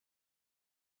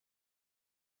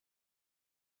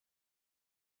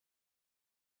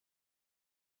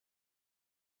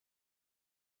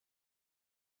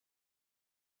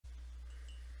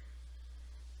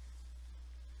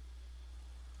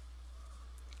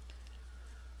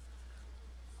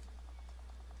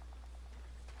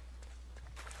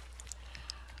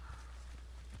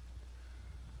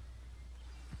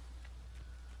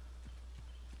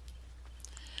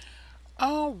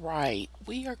All right,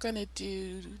 we are going to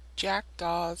do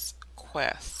Jackdaw's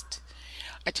quest.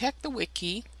 I checked the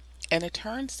wiki, and it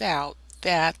turns out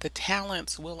that the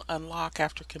talents will unlock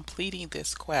after completing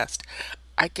this quest.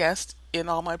 I guess in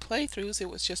all my playthroughs, it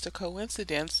was just a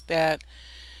coincidence that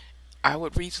I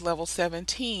would reach level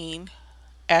 17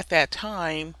 at that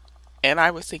time, and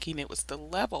I was thinking it was the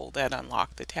level that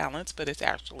unlocked the talents, but it's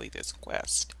actually this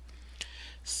quest.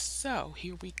 So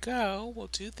here we go. We'll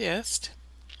do this.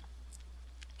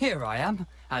 Here I am,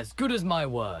 as good as my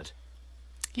word.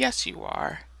 Yes, you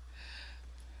are.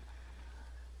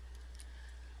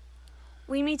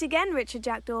 We meet again, Richard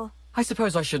Jackdaw. I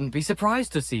suppose I shouldn't be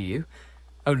surprised to see you.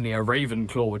 Only a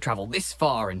Ravenclaw would travel this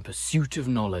far in pursuit of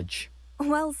knowledge.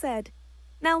 Well said.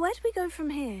 Now, where do we go from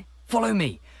here? Follow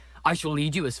me. I shall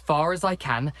lead you as far as I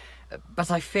can, but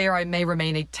I fear I may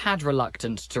remain a tad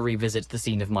reluctant to revisit the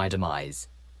scene of my demise.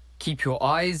 Keep your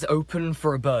eyes open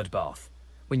for a bird bath.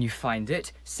 When you find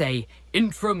it, say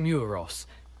intramuros.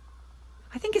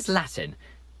 I think it's Latin.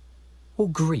 Or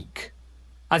Greek.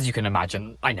 As you can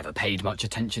imagine, I never paid much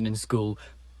attention in school.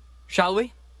 Shall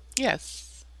we?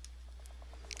 Yes.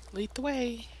 Lead the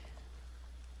way.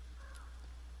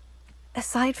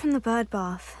 Aside from the bird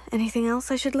bath, anything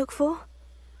else I should look for?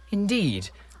 Indeed.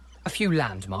 A few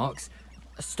landmarks.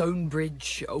 A stone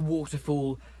bridge, a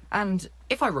waterfall, and,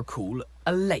 if I recall,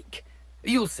 a lake.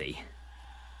 You'll see.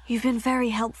 You've been very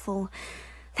helpful.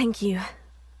 Thank you.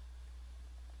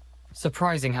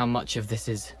 Surprising how much of this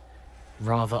is,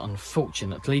 rather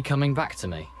unfortunately, coming back to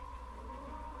me.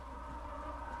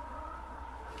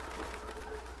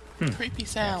 Creepy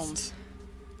sounds.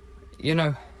 You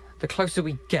know, the closer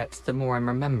we get, the more I'm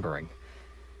remembering.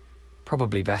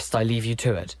 Probably best I leave you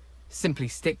to it. Simply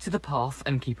stick to the path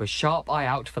and keep a sharp eye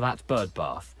out for that bird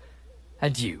bath.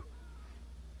 Adieu.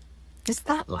 Is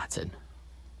that Latin?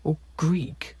 Or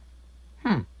Greek?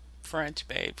 French,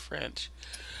 babe, French.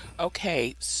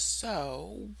 Okay,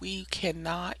 so we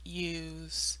cannot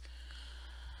use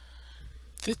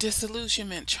the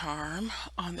disillusionment charm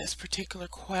on this particular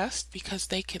quest because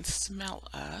they can smell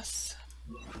us.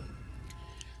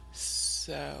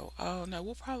 So, oh no,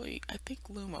 we'll probably, I think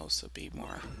Lumos would be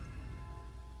more,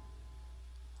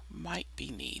 might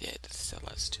be needed. So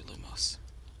let's do Lumos.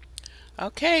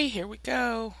 Okay, here we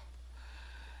go.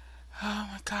 Oh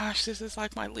my gosh, this is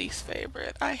like my least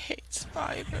favorite. I hate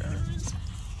spiders.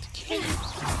 Can you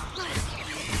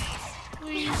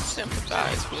please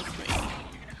sympathize with me?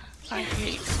 I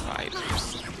hate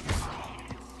spiders.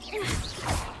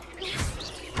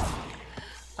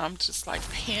 I'm just like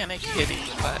panic hitting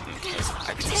the button because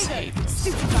I just hate them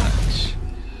so much.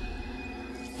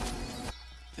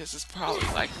 This is probably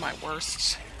like my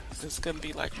worst. This is gonna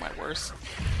be like my worst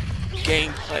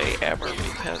gameplay ever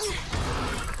because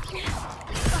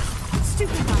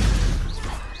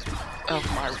of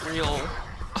my real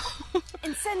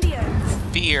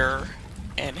fear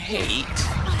and hate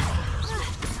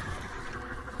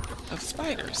of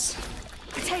spiders.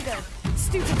 Potato,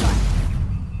 stupefy.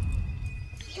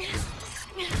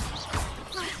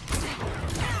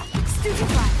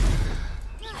 Stupefy.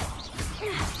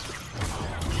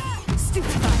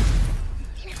 Stupefy.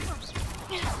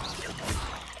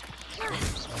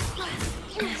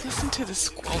 Listen to the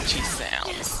squelchy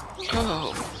sounds.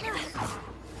 Oh.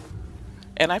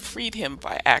 And I freed him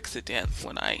by accident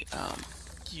when I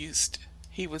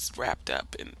he was wrapped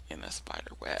up in a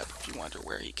spider web, if you wonder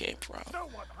where he came from. No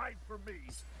one hide from me.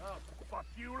 I'll bust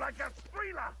you like a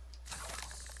thriller.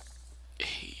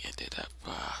 He ended up,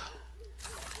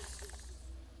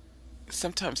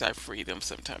 sometimes I free them,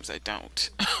 sometimes I don't.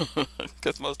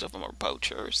 Because most of them are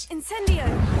poachers. Incendio!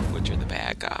 Which are the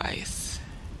bad guys.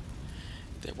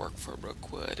 They work for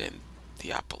Rookwood and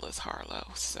Theopolis Harlow,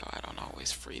 so I don't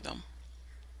always free them.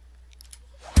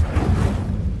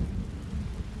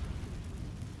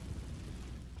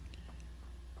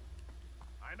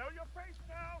 I know your face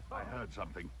now. I heard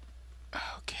something.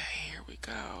 Okay, here we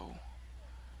go.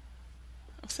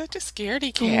 I'm such a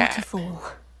scaredy cat. Waterfall.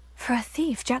 For a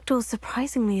thief, Jackdaw's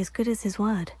surprisingly as good as his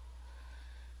word.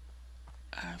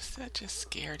 I'm such a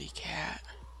scaredy cat.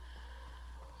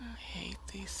 I hate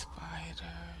these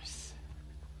spiders.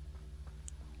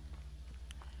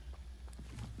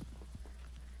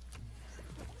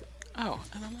 Oh,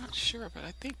 and I'm not sure, but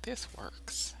I think this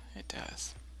works. It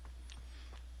does.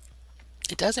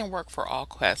 It doesn't work for all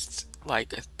quests,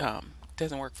 like,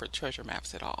 doesn't work for treasure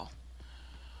maps at all.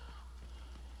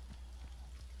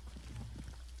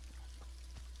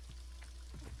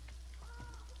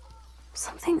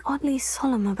 Something oddly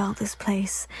solemn about this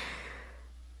place.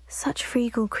 Such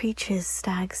regal creatures,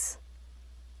 stags.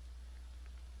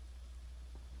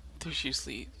 There's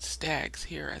usually stags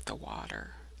here at the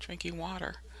water, drinking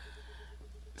water.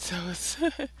 So it's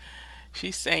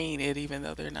she's saying it even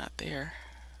though they're not there.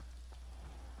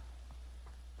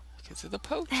 Because of the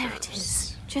poachers. There it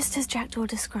is, just as Jackdaw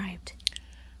described.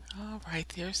 All right,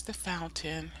 there's the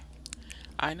fountain.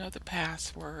 I know the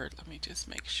password. Let me just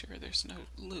make sure there's no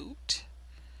loot.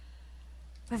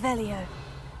 Revelio.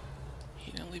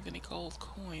 He didn't leave any gold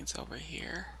coins over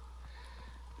here.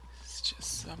 It's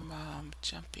just some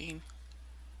jumping,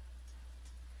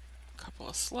 a couple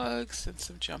of slugs and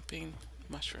some jumping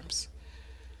mushrooms.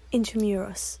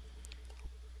 Intramuros.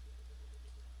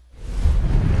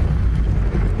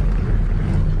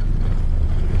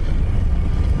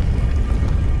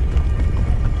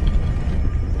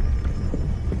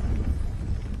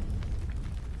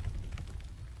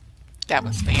 That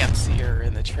was fancier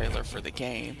in the trailer for the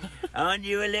game. Aren't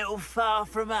you a little far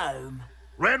from home?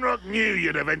 Ranrock knew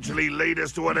you'd eventually lead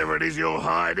us to whatever it is you're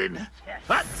hiding.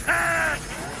 Attack!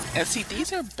 And see,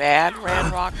 these are bad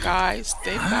Ranrock guys.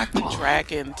 They've got the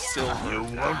dragon silver You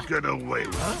won't get away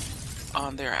with it.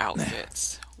 on their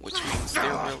outfits, which means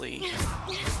they're really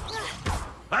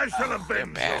I shall they're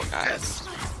avenge bad your guys.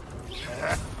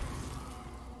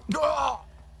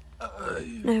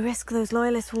 No risk those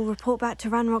loyalists will report back to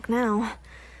Ranrock now.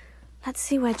 Let's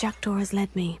see where Jackdaw has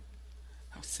led me.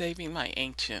 I'm saving my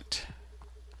ancient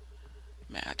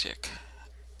magic.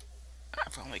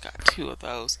 I've only got 2 of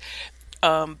those.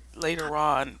 Later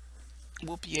on,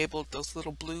 we'll be able, those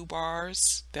little blue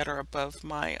bars that are above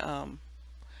my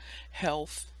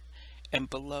health and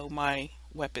below my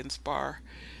weapons bar,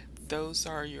 those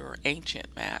are your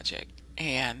ancient magic,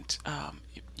 and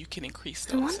you can increase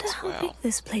I those wonder as how big well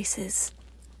this place is.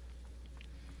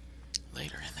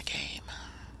 later in the game.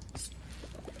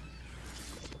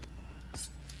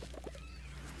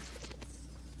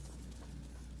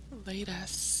 Lead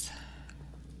us.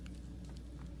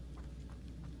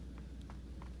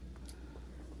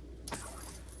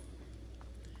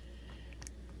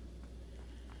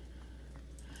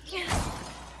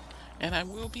 And I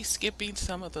will be skipping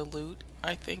some of the loot,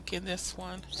 I think, in this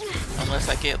one. Unless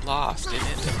I get lost and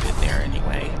end up in there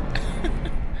anyway.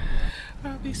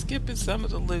 I'll be skipping some of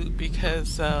the loot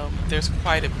because there's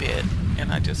quite a bit.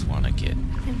 And I just want to get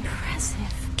Impressive.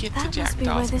 to That must be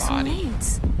where Jackdaw's this one body.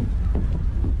 leads.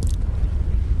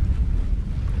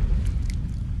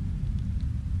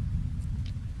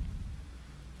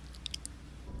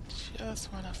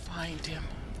 Just want to find him.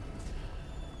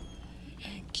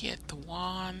 And get the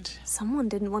wand Someone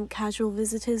didn't want casual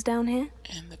visitors down here.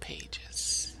 and the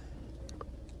pages.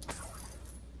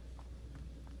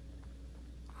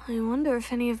 I wonder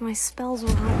if any of my spells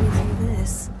will help me through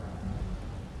this.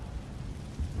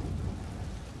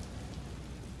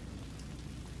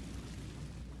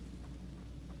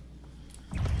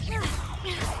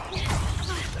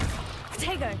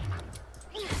 Potato!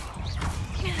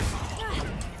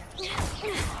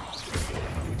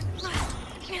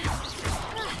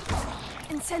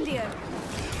 Incendio!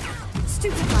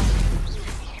 Stupefy!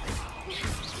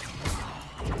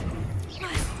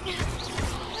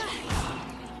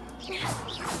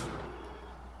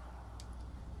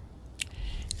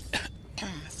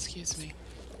 Excuse me.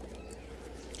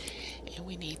 And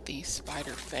we need these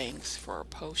spider fangs for a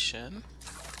potion.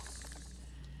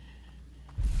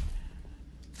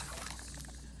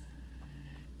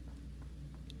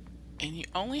 And you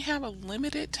only have a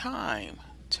limited time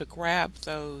to grab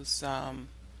those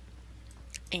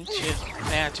ancient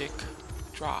magic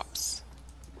drops.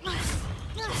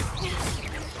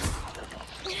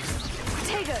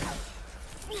 Potato!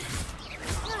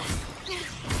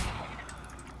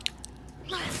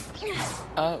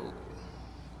 Oh.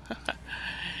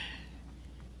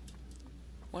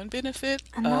 One benefit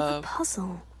Another of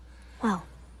puzzle. Well,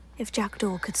 if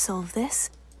Jackdaw could solve this,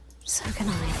 so can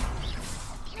I.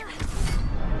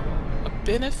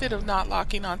 benefit of not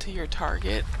locking onto your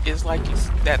target is like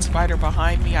that spider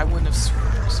behind me. I wouldn't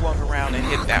have swung around and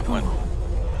hit that one.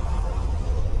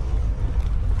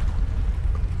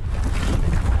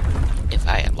 If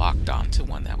I had locked onto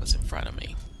one that was in front of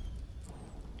me.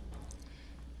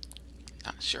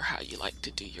 Not sure how you like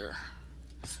to do your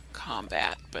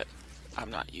combat, but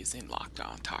I'm not using locked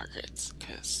on targets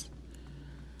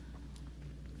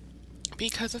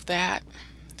because of that.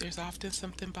 There's often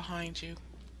something behind you.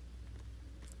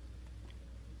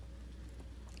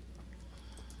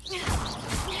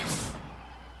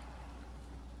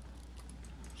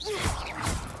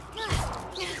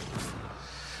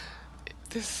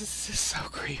 This is just so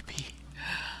creepy.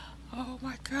 Oh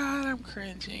my god, I'm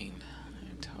cringing.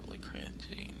 I'm totally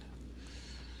cringing.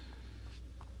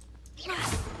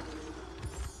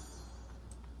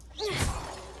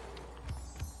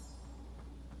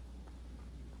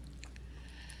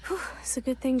 It's a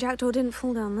good thing Jackdaw didn't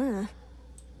fall down there.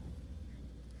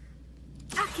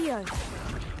 Accio!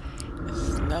 This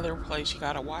is another place you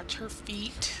gotta watch her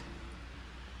feet,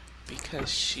 because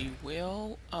she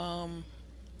will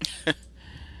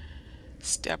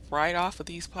step right off of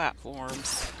these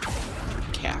platforms,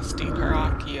 casting her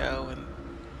Accio,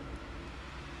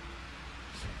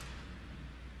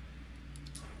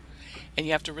 and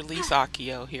you have to release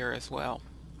Accio here as well.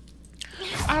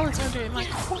 I was wondering, like,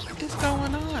 what is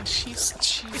going on? She's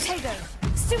Potato!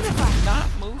 Stupefy! not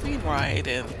moving right,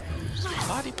 and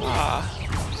blah de blah.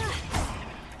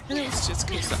 And it was just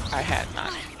because I had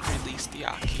not released the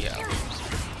Accio.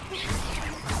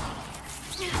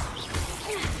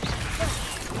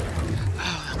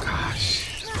 Oh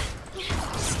gosh.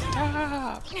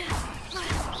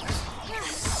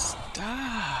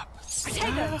 Stop. Stop.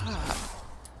 Stop.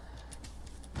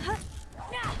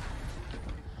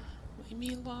 Leave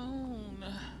me alone.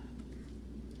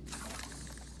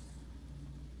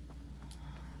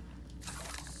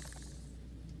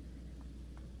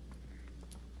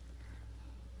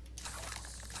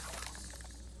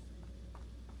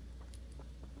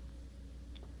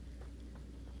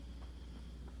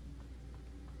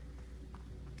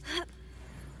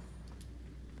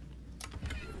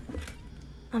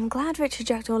 I'm glad Richard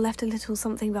Jackdaw left a little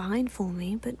something behind for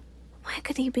me, but where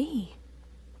could he be?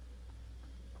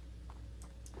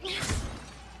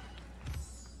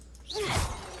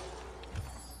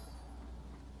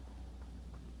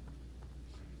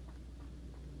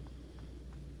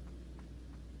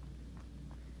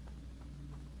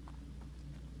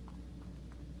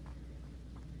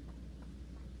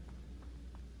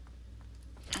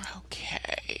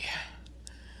 Okay.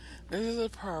 This is the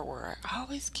part where I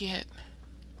always get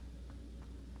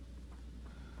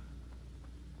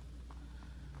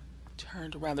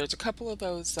turned around. There's a couple of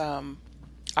those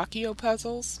Accio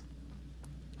puzzles,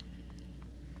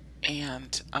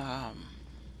 and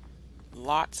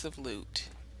lots of loot.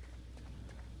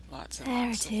 Lots and There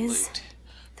lots it of is. loot.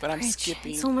 But I'm Bridge.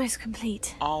 skipping It's almost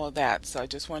complete. all of that, so I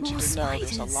just want you More to know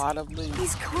there's a spiders. lot of loot,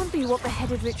 These can't be what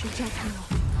beheaded Richard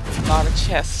Jackdaw. a lot of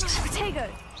chests Potato!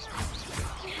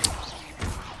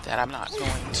 that I'm not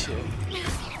going to.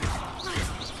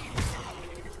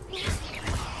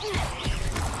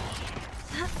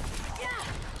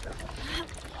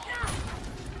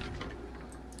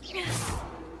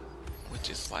 Which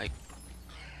is like,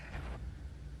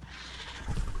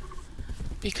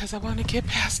 because I want to get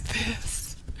past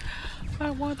this.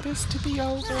 I want this to be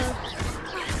over.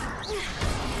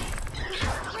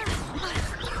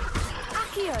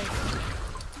 Accio!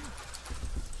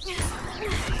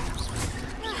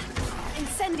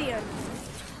 Incendio!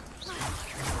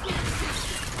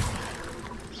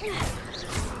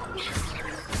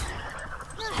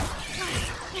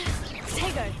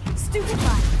 Potato! Stupefy!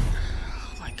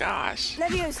 Oh my gosh.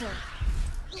 Levioso!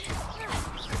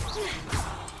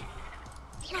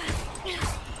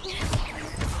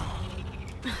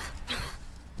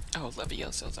 Oh,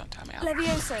 Levioso's on timeout.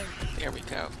 Levioso! There we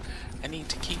go. I need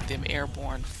to keep them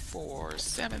airborne for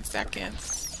 7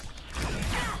 seconds.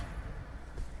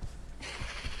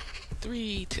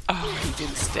 3, 2, oh, he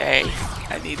didn't stay.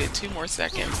 I needed 2 more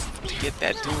seconds to get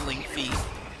that dueling feat.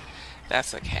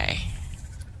 That's okay.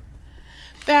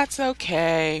 That's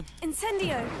okay.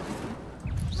 Incendio!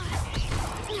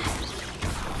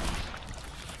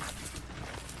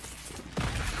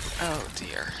 Oh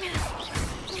dear. Here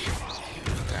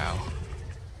we go.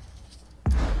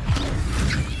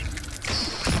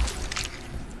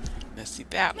 Now see,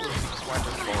 that would be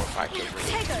wonderful if I could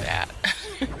really do that.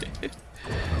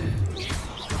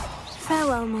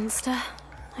 Farewell, monster.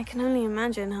 I can only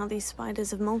imagine how these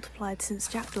spiders have multiplied since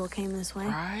Jackdaw came this way.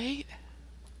 Right?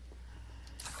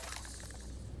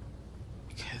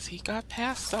 Because he got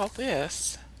past all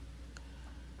this.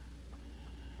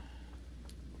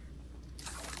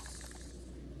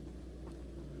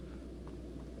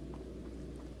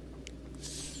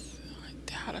 I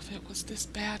doubt if it was this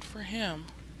bad for him.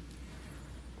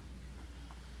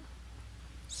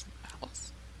 Some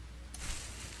else.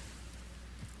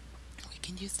 We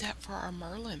can use that for our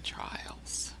Merlin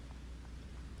trials.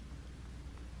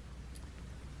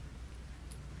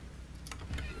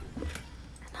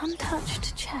 An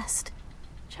untouched chest.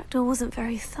 Jackdaw wasn't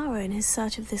very thorough in his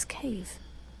search of this cave.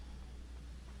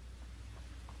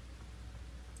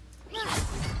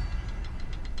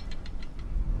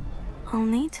 I'll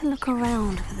need to look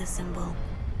around for the symbol.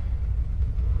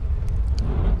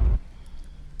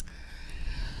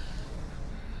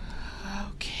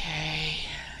 Okay,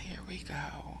 here we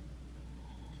go.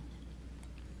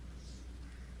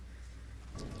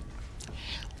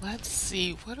 Let's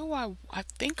see, what do I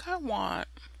think I want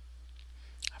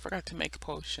forgot to make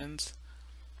potions.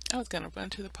 I was gonna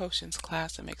run to the potions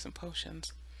class and make some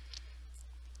potions.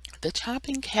 The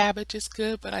chopping cabbage is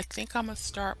good, but I think I'm gonna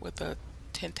start with a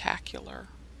tentacular.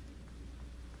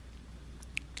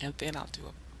 And then I'll do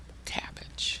a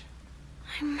cabbage.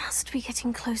 I must be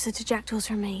getting closer to Jackdaw's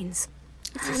remains.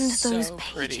 This And is those so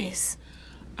pages. pretty.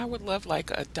 I would love like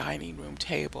a dining room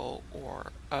table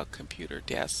or a computer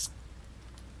desk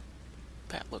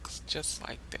that looks just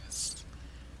like this.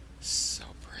 So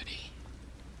pretty.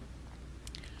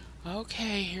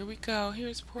 Okay, here we go.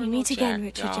 Here's poor We little meet again,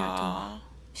 Richard Jackdaw. Jackdaw.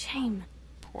 Shame.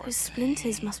 Poor Those thing.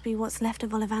 splinters must be what's left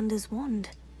of Ollivander's wand.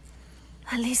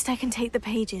 At least I can take the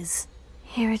pages.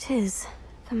 Here it is.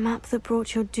 The map that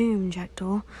brought your doom,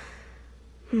 Jackdaw.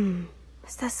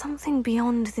 Is there something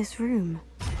beyond this room?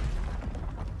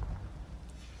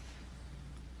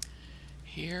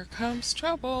 Here comes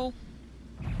trouble.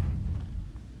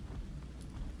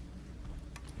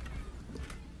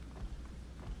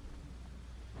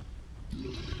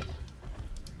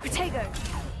 Protego!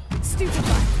 Stupefy!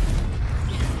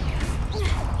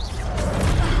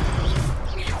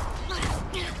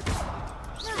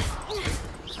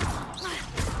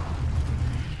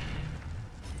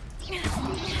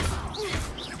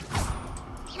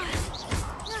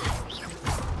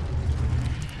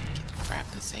 Grab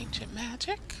this ancient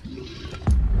magic.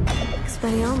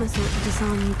 Expelliarmus ought to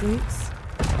disarm you brutes.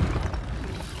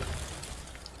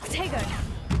 Protego!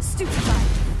 Stupefy!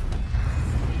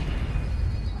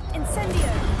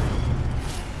 Incendio!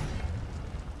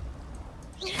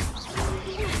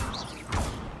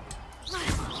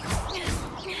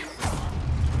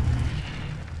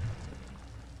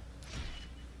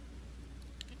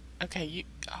 Okay, you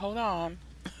hold on.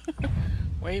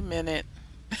 Wait a minute.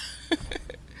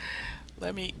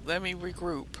 let me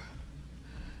regroup.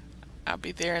 I'll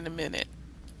be there in a minute.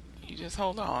 You just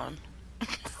hold on.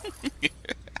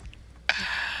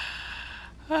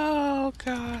 Oh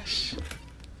gosh.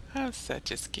 I'm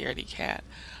such a scaredy cat.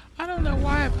 I don't know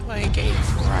why I play games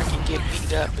where I can get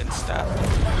beat up and stuff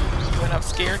when I'm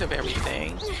scared of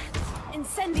everything.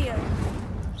 Incendio!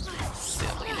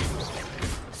 Silly.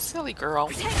 Silly girl.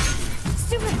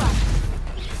 Stupefy!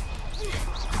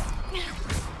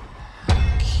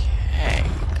 Okay,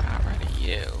 got rid of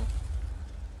you.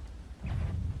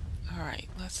 Alright,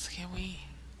 can we...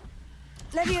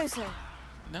 Levioso!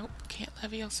 Nope, can't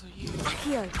Levioso you.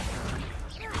 Accio!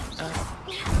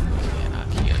 Cannot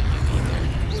kill you either.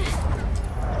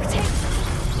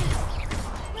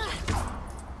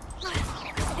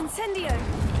 Incendio!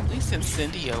 At least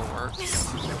Incendio works.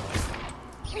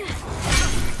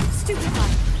 Stupefy!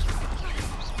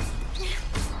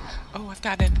 Oh, I've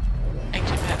got an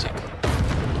ancient magic.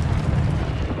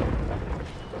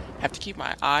 Have to keep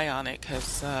my eye on it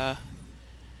because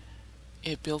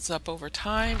it builds up over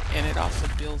time, and it also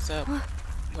builds up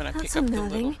when I pick up the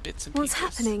little bits and pieces. What's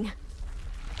happening?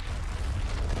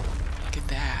 Look at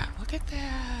that. Look at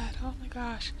that. Oh my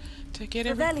gosh. To get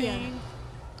Revelio. everything.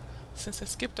 Since I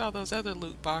skipped all those other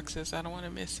loot boxes, I don't want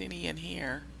to miss any in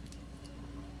here.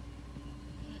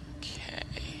 Okay.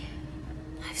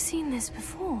 I've seen this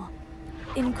before.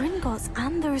 In Gringotts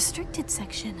and the restricted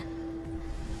section.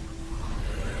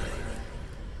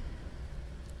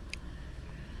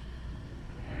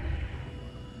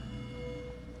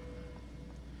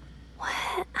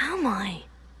 Where am I?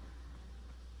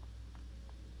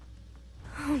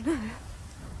 Oh no.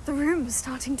 The room is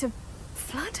starting to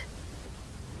flood.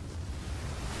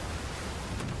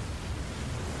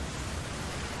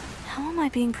 How am I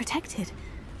being protected?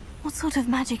 What sort of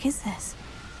magic is this?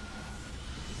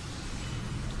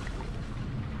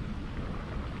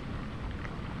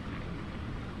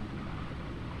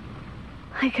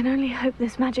 I can only hope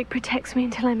this magic protects me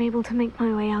until I'm able to make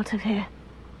my way out of here.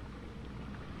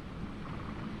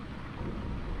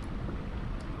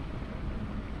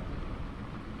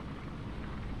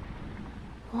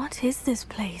 What is this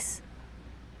place?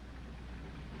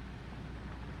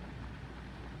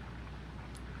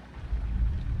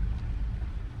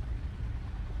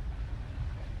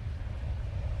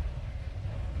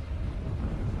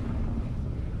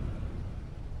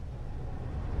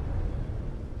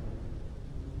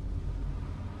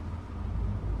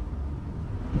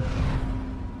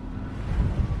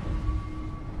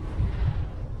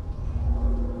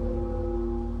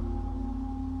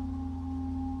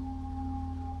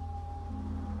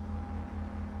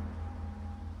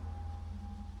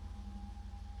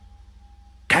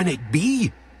 Can it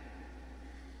be?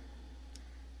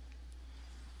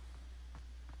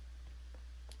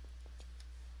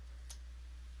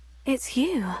 It's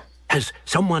you. Has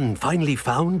someone finally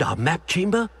found our map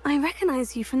chamber? I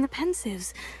recognize you from the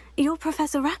Pensives. You're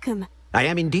Professor Rackham. I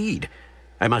am indeed.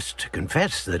 I must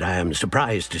confess that I am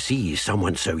surprised to see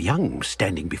someone so young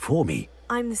standing before me.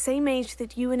 I'm the same age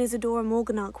that you and Isadora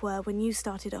Morganach were when you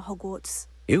started at Hogwarts.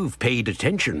 You've paid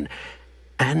attention,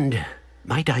 and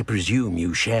might I presume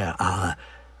you share our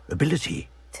ability?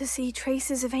 To see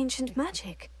traces of ancient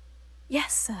magic?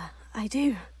 Yes, sir, I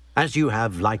do. As you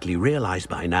have likely realized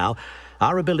by now,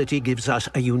 our ability gives us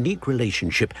a unique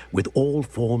relationship with all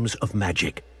forms of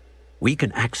magic. We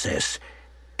can access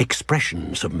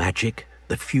expressions of magic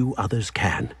that few others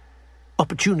can.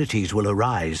 Opportunities will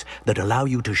arise that allow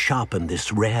you to sharpen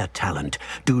this rare talent.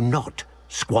 Do not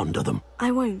squander them.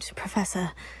 I won't,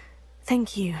 Professor.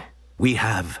 Thank you. We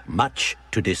have much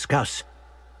to discuss.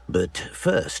 But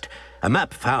first, a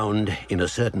map found in a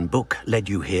certain book led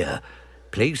you here.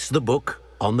 Place the book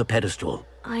on the pedestal.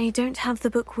 I don't have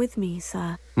the book with me,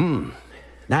 sir.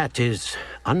 That is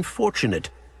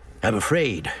unfortunate. I'm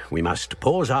afraid we must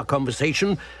pause our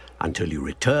conversation until you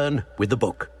return with the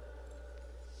book.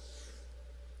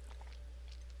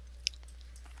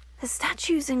 The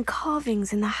statues and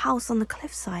carvings in the house on the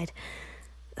cliffside,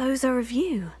 those are of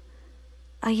you.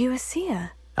 Are you a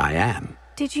seer? I am.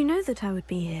 Did you know that I would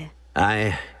be here?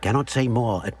 I cannot say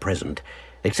more at present,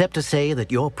 except to say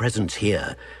that your presence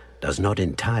here does not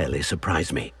entirely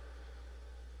surprise me.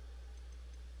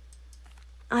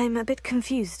 I'm a bit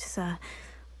confused, sir.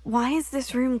 Why is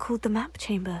this room called the map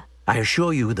chamber? I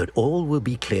assure you that all will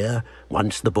be clear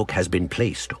once the book has been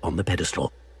placed on the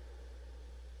pedestal.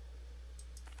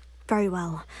 Very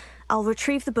well. I'll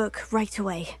retrieve the book right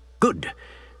away. Good.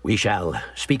 We shall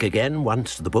speak again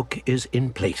once the book is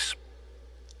in place.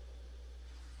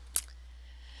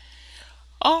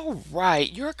 All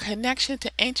right, your connection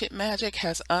to ancient magic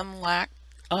has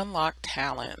unlocked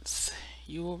talents.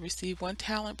 You will receive 1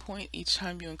 talent point each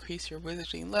time you increase your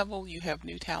wizarding level. You have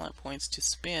new talent points to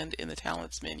spend in the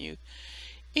talents menu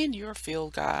in your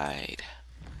field guide.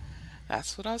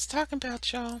 That's what I was talking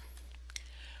about, y'all.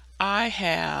 I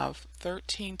have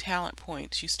 13 talent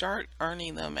points. You start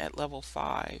earning them at level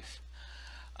 5.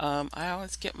 I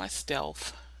always get my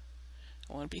stealth.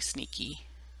 I want to be sneaky.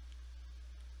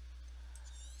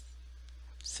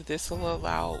 So this will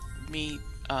allow me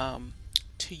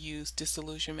to use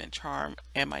disillusionment charm,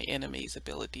 and my enemy's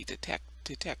ability to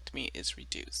detect me is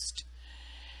reduced.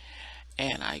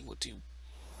 And I will do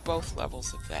both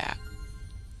levels of that.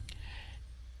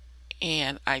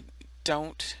 And I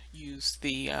don't use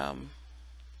the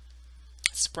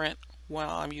sprint while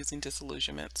I'm using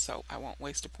disillusionment, so I won't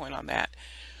waste a point on that.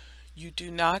 You do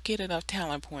not get enough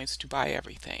talent points to buy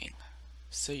everything,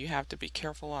 so you have to be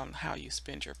careful on how you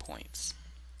spend your points.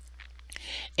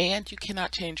 And you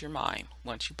cannot change your mind.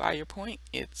 Once you buy your point,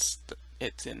 it's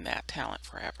in that talent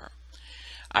forever.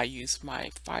 I use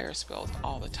my fire spells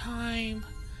all the time.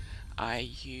 I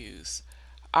use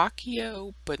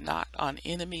Accio, but not on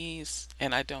enemies,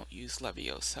 and I don't use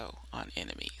Levioso on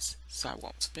enemies, so I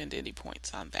won't spend any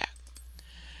points on that.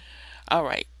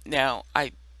 Alright, now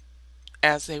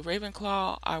as a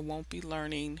Ravenclaw, I won't be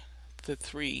learning the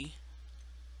 3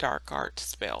 dark art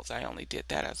spells. I only did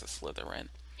that as a Slytherin.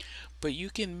 But you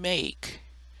can make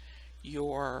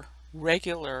your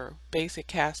regular basic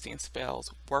casting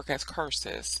spells work as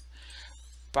curses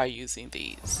by using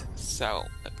these. So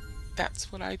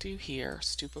that's what I do here.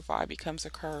 Stupefy becomes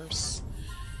a curse.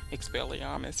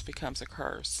 Expelliarmus becomes a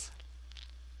curse.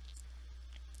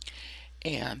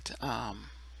 And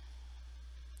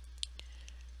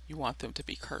you want them to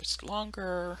be cursed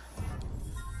longer.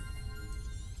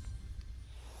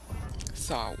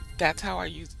 So that's how I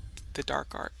use the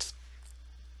dark arts.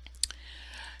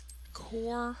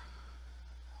 Core,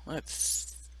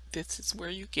 this is where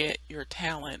you get your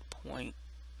talent point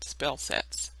spell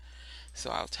sets. So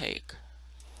I'll take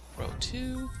row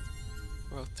 2,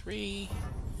 row 3,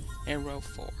 and row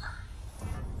 4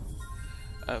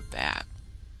 of that.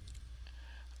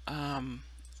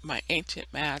 My ancient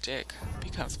magic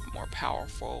becomes more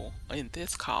powerful in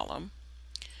this column.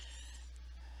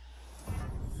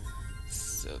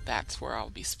 So that's where I'll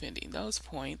be spending those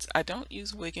points. I don't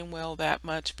use Wiggenwell that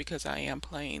much because I am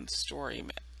playing story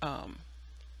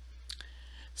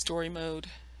mode.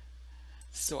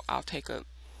 So I'll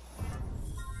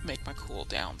make my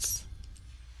cooldowns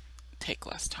take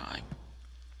less time.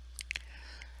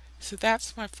 So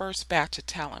that's my first batch of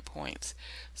talent points.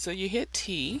 So you hit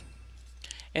T,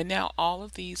 and now all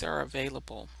of these are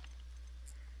available.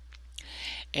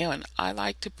 And I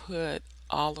like to put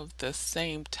all of the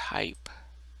same type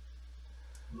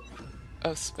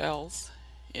of spells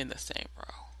in the same row.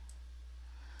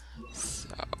 So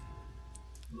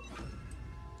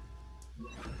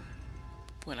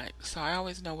I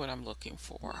always know what I'm looking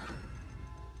for.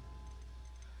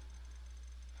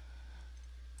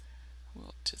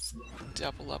 just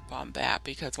double up on that,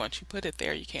 because once you put it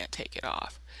there, you can't take it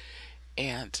off.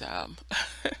 And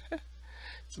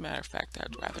as a matter of fact,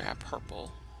 I'd rather have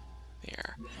purple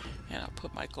there, and I'll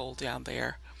put my gold down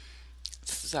there.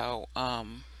 So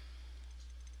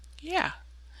yeah,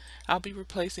 I'll be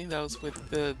replacing those with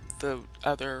the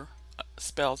other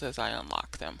spells as I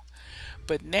unlock them.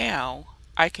 But now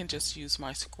I can just use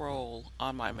my scroll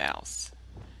on my mouse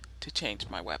to change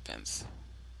my weapons,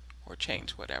 or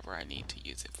change whatever I need to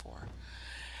use it for.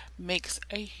 Makes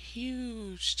a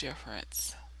huge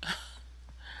difference.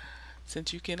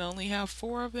 Since you can only have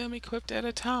 4 of them equipped at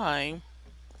a time.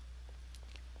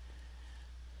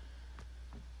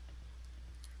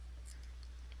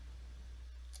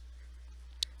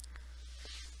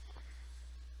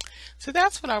 So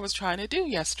that's what I was trying to do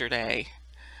yesterday.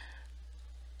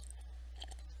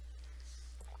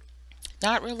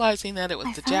 Not realizing that it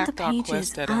was the Jackdaw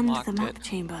quest that unlocked the map it.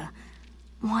 chamber.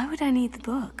 Why would I need the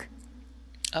book?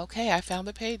 Okay, I found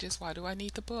the pages. Why do I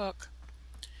need the book?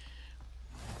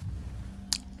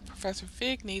 Professor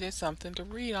Fig needed something to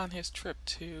read on his trip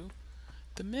to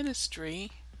the ministry.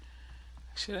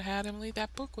 I should have had him leave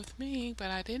that book with me,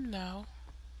 but I didn't know.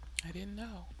 I didn't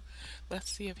know.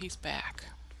 Let's see if he's back.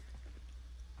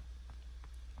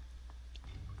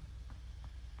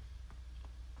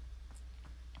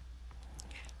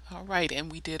 Alright, and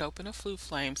we did open a flue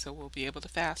flame, so we'll be able to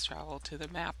fast travel to the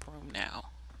map room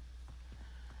now.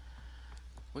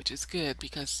 Which is good,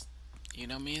 because you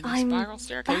know me and the spiral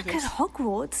staircases. Back at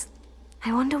Hogwarts?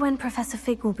 I wonder when Professor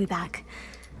Fig will be back.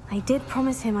 I did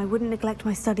promise him I wouldn't neglect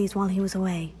my studies while he was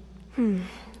away.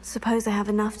 Suppose I have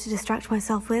enough to distract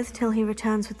myself with till he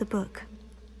returns with the book.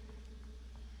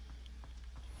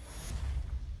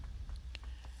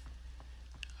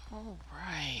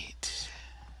 Alright.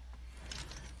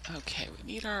 Okay,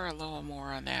 we need our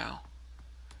Alohomora now.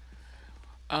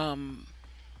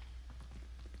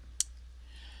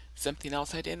 Something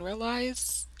else I didn't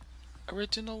realize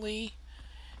originally,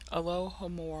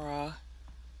 Alohomora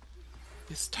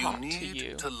is taught to you. You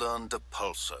need to learn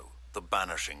Depulso, the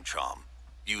banishing charm,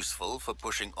 useful for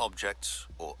pushing objects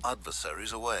or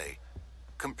adversaries away.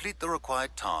 Complete the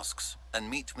required tasks and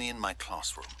meet me in my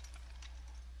classroom.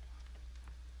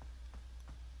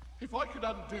 If I could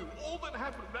undo all that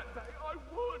happened that day, I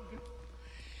would.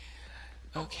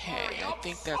 Okay, I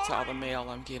think that's all the mail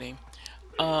I'm getting.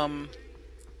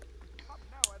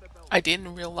 I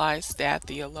didn't realize that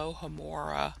the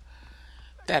Alohomora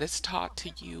that is taught to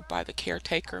you by the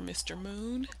caretaker, Mr.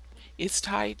 Moon, is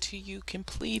tied to you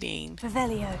completing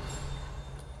Revelio.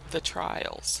 the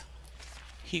trials.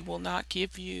 He will not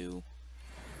give you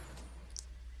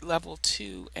level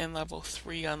 2 and level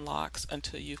 3 unlocks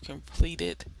until you've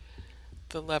completed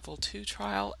the level 2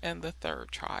 trial and the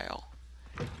 3rd trial.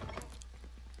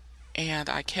 And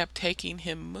I kept taking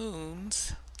him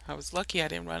moons. I was lucky I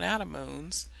didn't run out of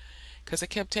moons, because I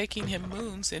kept taking him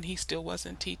moons and he still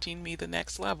wasn't teaching me the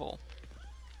next level.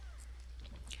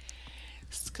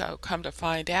 So come to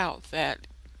find out that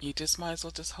you just might as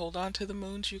well just hold on to the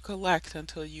moons you collect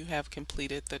until you have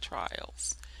completed the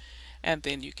trials, and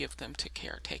then you give them to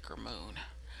Caretaker Moon.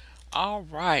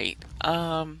 Alright,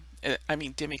 I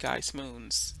mean Demiguise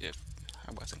moons, if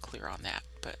I wasn't clear on that,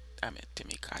 but I meant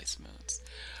Demiguise moons.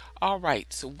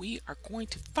 Alright, so we are going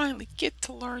to finally get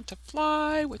to learn to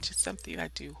fly, which is something I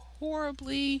do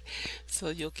horribly. So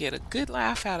you'll get a good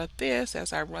laugh out of this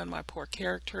as I run my poor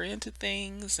character into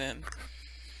things and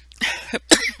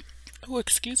oh,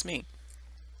 excuse me.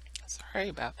 Sorry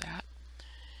about that.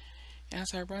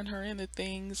 As I run her into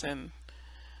things and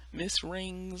miss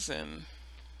rings, and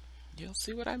you'll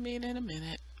see what I mean in a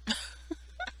minute.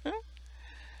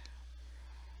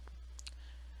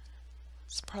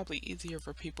 It's probably easier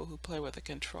for people who play with a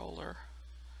controller,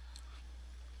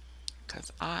 because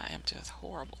I am just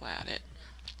horrible at it.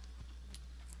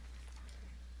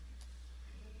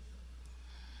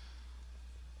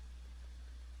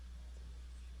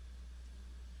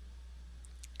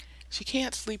 She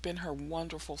can't sleep in her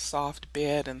wonderful soft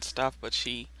bed and stuff, but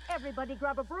she Everybody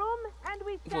grab a broom and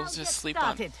we will shall just get sleep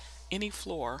started. on any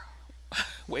floor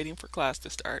waiting for class to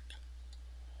start.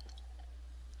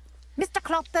 Mr.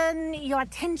 Clopton, your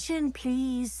attention,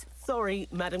 please. Sorry,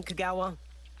 Madam Kagawa.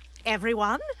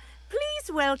 Everyone,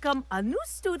 please welcome a new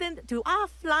student to our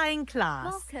flying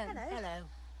class. Welcome. Hello.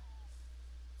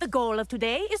 The goal of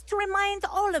today is to remind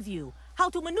all of you how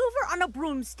to maneuver on a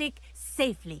broomstick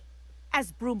safely,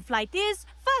 as broom flight is,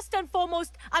 first and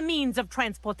foremost, a means of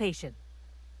transportation.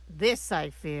 This, I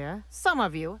fear, some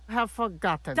of you have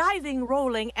forgotten. Diving,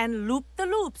 rolling, and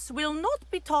loop-the-loops will not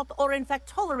be taught or in fact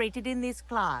tolerated in this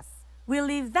class. We'll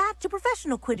leave that to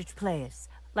professional Quidditch players,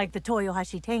 like the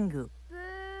Toyohashi Tengu.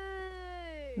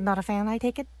 Not a fan, I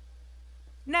take it?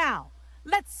 Now,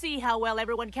 let's see how well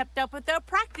everyone kept up with their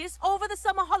practice over the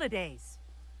summer holidays.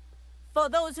 For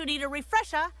those who need a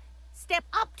refresher, step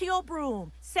up to your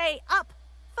broom, say up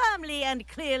firmly and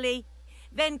clearly,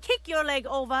 then kick your leg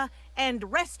over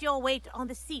and rest your weight on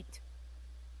the seat.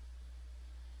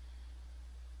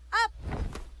 Up!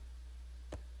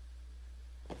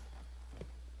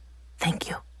 Thank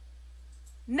you.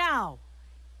 Now,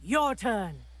 your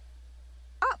turn.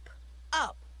 Up!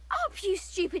 Up! Up, you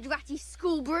stupid ratty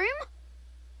school broom!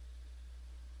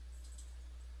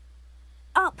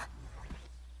 Up!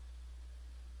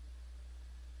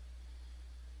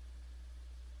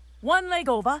 One leg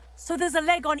over, so there's a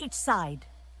leg on each side.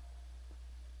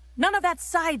 None of that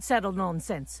side saddle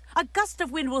nonsense. A gust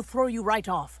of wind will throw you right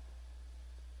off.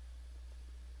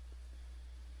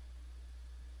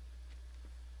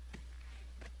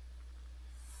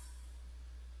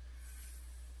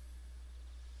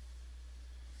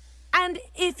 And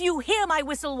if you hear my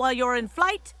whistle while you're in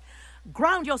flight,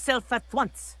 ground yourself at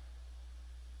once.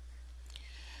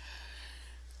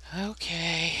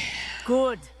 Okay.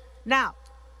 Good. Now,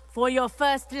 for your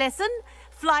first lesson,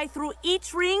 fly through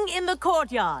each ring in the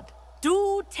courtyard.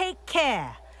 Do take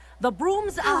care. The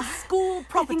brooms are school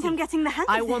property. I think I'm getting the hang of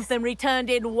I this. want them returned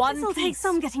in one This'll take piece.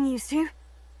 some getting used to.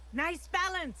 Nice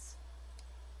balance.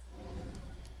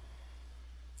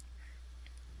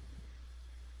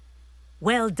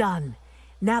 Well done.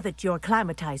 Now that you're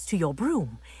acclimatized to your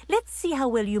broom, let's see how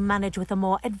well you manage with a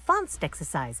more advanced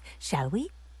exercise, shall we?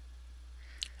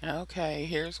 Okay,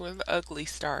 here's where the ugly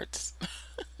starts.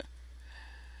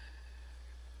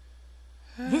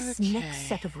 This next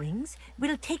set of rings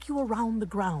will take you around the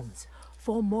grounds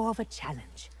for more of a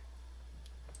challenge.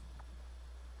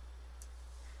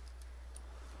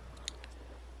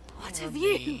 What a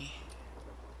view!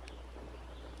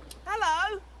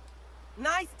 Hello.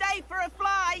 Nice day for a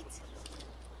flight.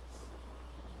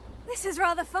 This is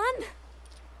rather fun.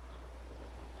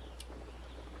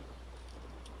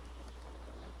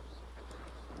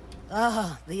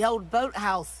 Ah, the old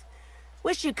boathouse.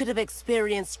 Wish you could have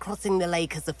experienced crossing the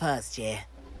lake as a first year.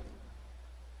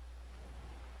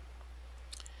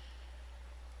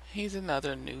 He's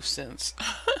another nuisance.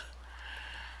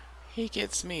 He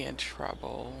gets me in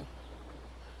trouble.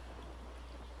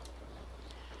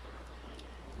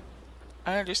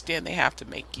 I understand they have to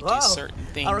make you do certain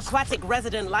things Our aquatic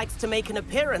resident likes to make an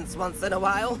appearance once in a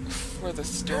while. for the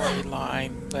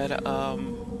storyline, but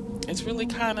it's really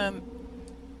kind of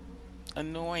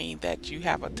annoying that you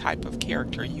have a type of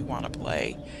character you want to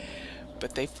play,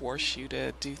 but they force you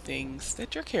to do things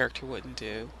that your character wouldn't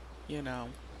do, you know.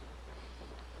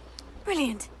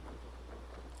 Brilliant.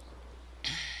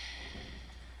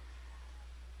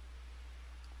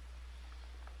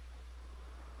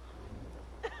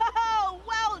 Oh,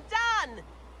 well done!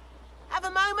 Have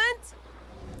a moment?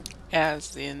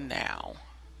 As in now.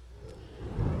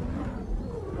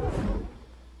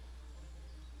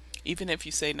 Even if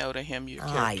you say no to him, your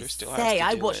character still has to do it.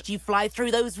 I watched you fly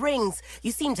through those rings.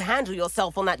 You seem to handle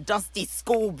yourself on that dusty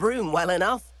school broom well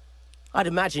enough. I'd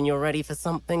imagine you're ready for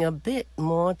something a bit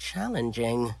more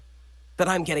challenging. But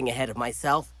I'm getting ahead of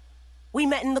myself. We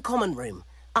met in the common room.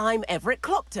 I'm Everett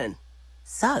Clopton.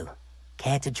 So,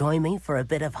 care to join me for a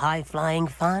bit of high-flying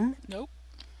fun? Nope.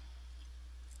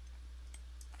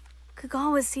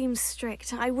 Kagawa seems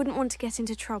strict. I wouldn't want to get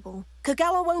into trouble.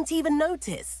 Kagawa won't even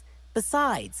notice.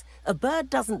 Besides, a bird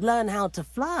doesn't learn how to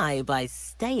fly by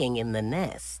staying in the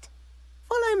nest.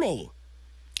 Follow me.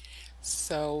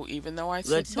 So even though I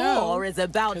The said no, tour is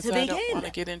about to 'cause I don't begin. want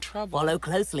to get in trouble. Follow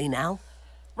closely now.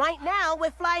 Right now,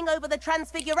 we're flying over the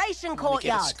Transfiguration I'm gonna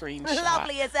Courtyard. get a screenshot.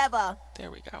 Lovely as ever. There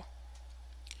we go.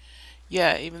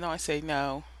 Yeah, even though I say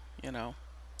no, you know,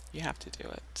 you have to do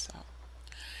it. So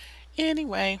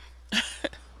anyway,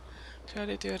 try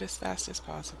to do it as fast as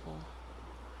possible.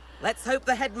 Let's hope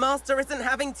the headmaster isn't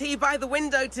having tea by the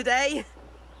window today.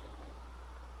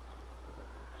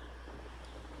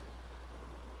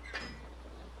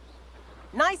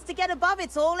 Nice to get above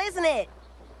it all, isn't it?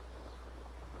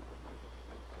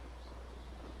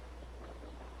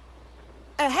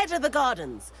 Ahead of the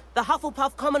gardens, the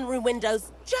Hufflepuff common room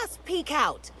windows just peek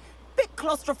out. Bit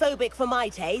claustrophobic for my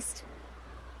taste.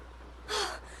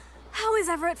 How is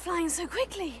Everett flying so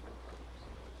quickly?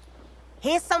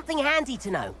 Here's something handy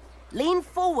to know. Lean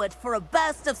forward for a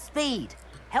burst of speed.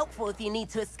 Helpful if you need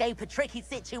to escape a tricky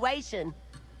situation.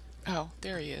 Oh,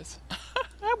 there he is.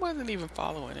 I wasn't even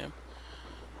following him.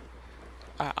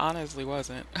 I honestly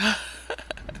wasn't.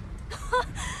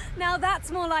 Now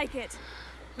that's more like it.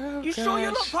 Oh, You sure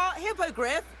you're not gosh. part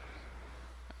hippogriff?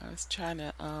 I was trying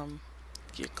to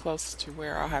get close to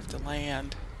where I'll have to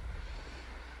land.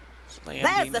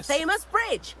 There's the famous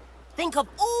bridge. Think of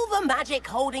all the magic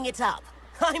holding it up.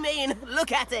 I mean,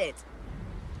 look at it.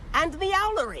 And the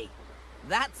owlery.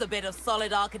 That's a bit of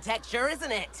solid architecture,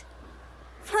 isn't it?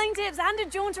 Flying tips and a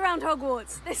jaunt around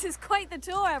Hogwarts. This is quite the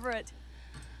tour, Everett.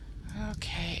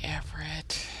 Okay,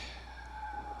 Everett.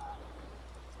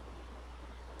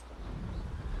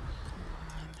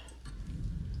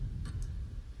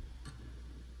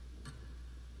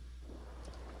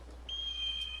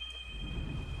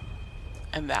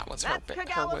 And that was her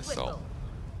whistle.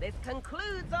 This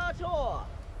concludes our tour.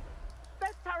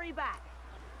 Let's hurry back.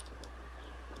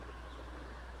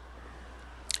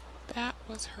 That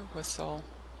was her whistle.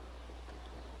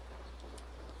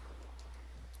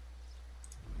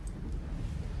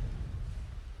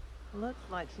 Looks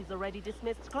like she's already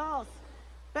dismissed class.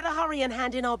 Better hurry and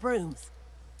hand in our brooms.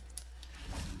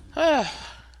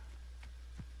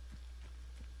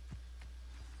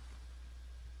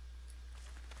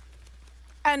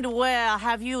 And where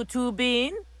have you two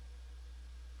been?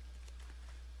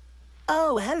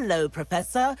 Oh, hello,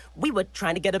 Professor. We were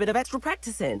trying to get a bit of extra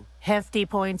practice in. Hefty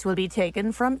points will be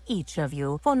taken from each of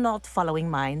you for not following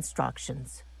my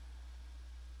instructions.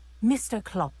 Mr.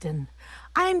 Clopton,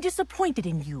 I'm disappointed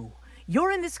in you.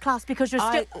 You're in this class because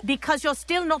you're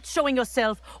still not showing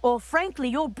yourself, or frankly,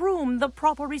 your broom, the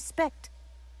proper respect.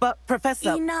 But,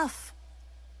 Professor... Enough.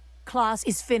 Class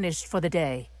is finished for the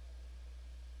day.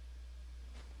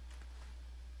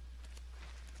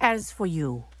 As for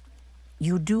you,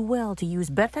 you do well to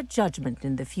use better judgment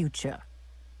in the future.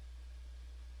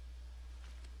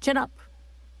 Chin up.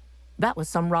 That was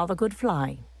some rather good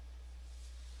flying.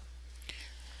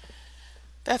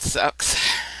 That sucks.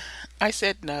 I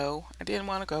said no. I didn't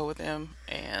want to go with him,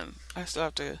 and I still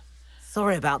have to...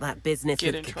 Sorry about that business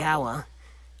with Kagawa.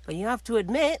 But you have to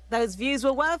admit, those views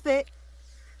were worth it.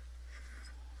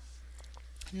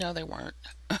 No, they weren't.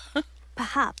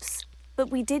 Perhaps. But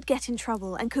we did get in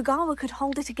trouble, and Kagawa could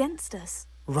hold it against us.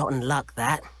 Rotten luck,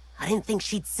 that. I didn't think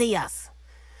she'd see us.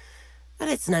 But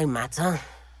it's no matter.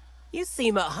 You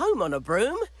seem at home on a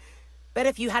broom. Bet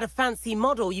if you had a fancy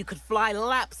model, you could fly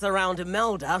laps around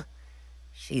Imelda.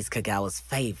 She's Kagawa's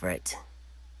favorite.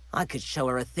 I could show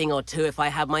her a thing or two if I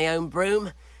had my own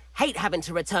broom. Hate having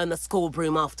to return the school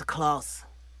broom after class.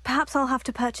 Perhaps I'll have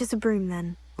to purchase a broom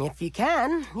then. If you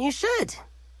can, you should.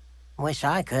 Wish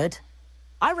I could.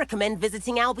 I recommend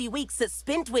visiting Albie Weeks at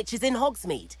Spint Witches in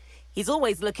Hogsmeade. He's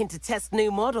always looking to test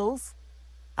new models.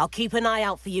 I'll keep an eye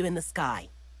out for you in the sky.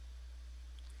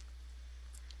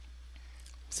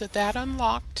 So that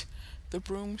unlocked the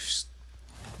broom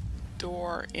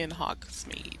door in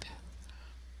Hogsmeade.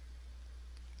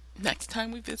 Next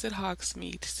time we visit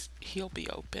Hogsmeade, he'll be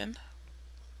open.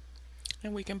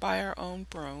 And we can buy our own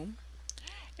broom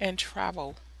and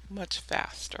travel much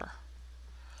faster.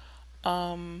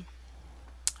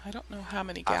 I don't know how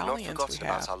many galleons we have. I've not forgotten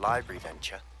about our library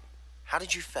venture. How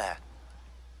did you fare?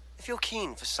 If you're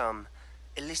keen for some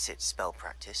illicit spell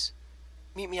practice,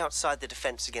 meet me outside the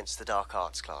Defense Against the Dark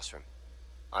Arts classroom.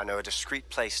 I know a discreet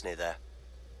place near there.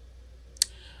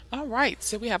 Alright,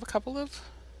 so we have a couple of...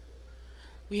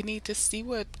 We need to see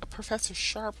what Professor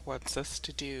Sharp wants us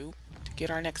to do to get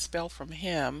our next spell from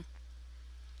him.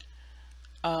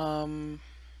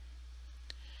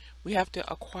 We have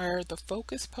to acquire the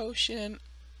Focus Potion,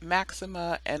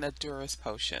 Maxima, and Aduris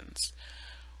Potions.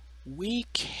 We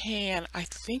can, I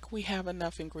think we have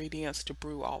enough ingredients to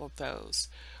brew all of those.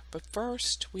 But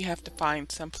first, we have to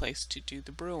find some place to do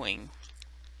the brewing.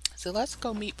 So let's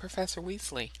go meet Professor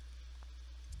Weasley.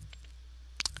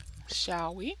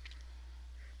 Shall we?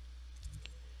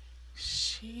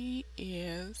 She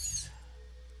is...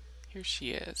 Here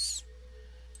she is.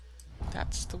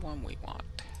 That's the one we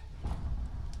want.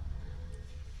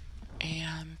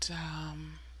 And,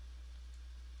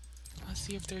 let's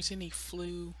see if there's any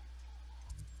flu.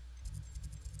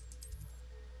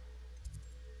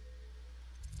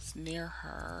 It's near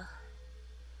her.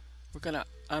 We're gonna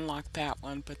unlock that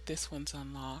one, but this one's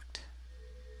unlocked.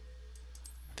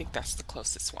 I think that's the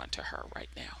closest one to her right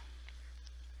now.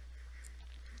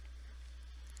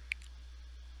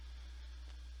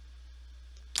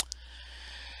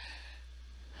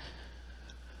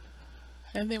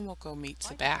 And then we'll go meet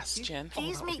Sebastian.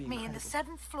 Please meet me in the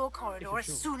 7th floor corridor as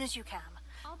soon as you can.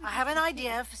 I have an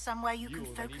idea for somewhere you can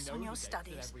focus on your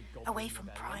studies, away from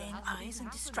prying eyes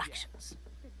and distractions.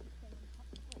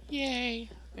 Yay!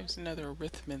 There's another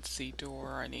arithmancy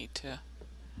door I need to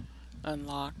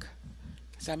unlock,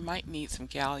 because I might need some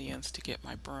galleons to get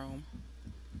my broom,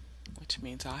 which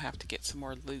means I'll have to get some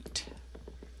more loot.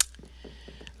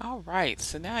 Alright,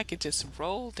 so now I can just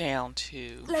roll down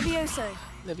to... Levioso.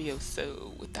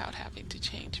 Levioso without having to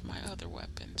change my other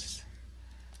weapons.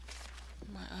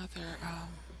 My other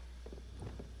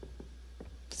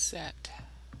set.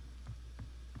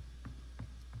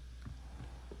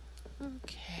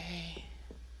 Okay.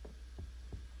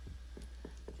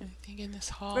 Anything in this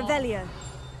hall? Revelio.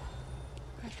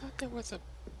 I thought there was a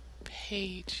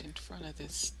page in front of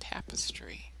this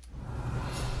tapestry.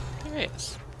 There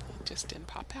is. It just didn't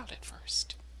pop out at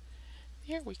first.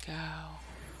 Here we go.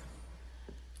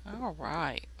 All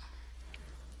right.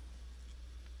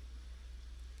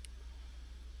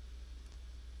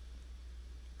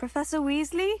 Professor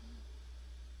Weasley?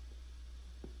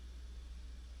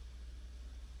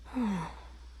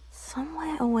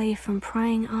 Somewhere away from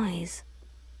prying eyes.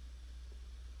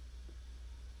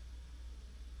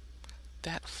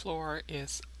 That floor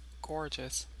is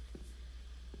gorgeous.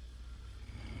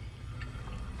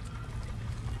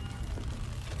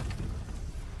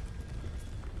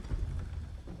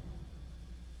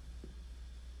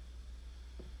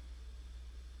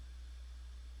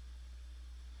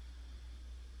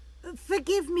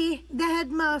 Forgive me, the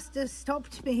headmaster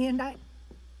stopped me and I...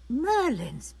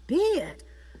 Merlin's beard.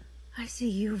 I see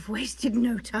you've wasted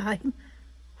no time.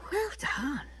 Well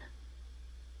done.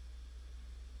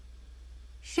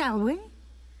 Shall we?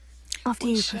 After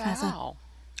you, Professor.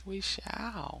 We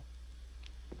shall.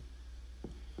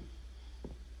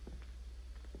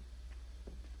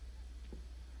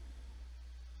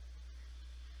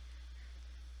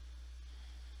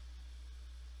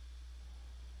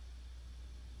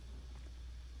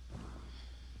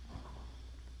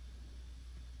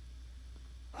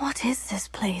 What is this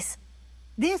place?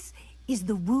 This is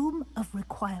the Room of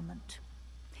Requirement.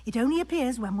 It only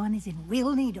appears when one is in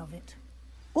real need of it.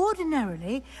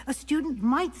 Ordinarily, a student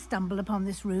might stumble upon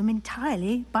this room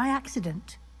entirely by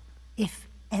accident. If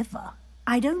ever.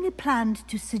 I'd only planned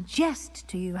to suggest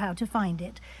to you how to find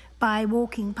it by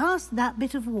walking past that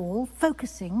bit of wall,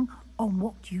 focusing on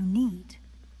what you need.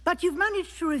 But you've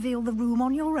managed to reveal the room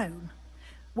on your own.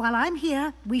 While I'm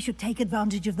here, we should take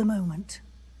advantage of the moment.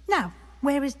 Now,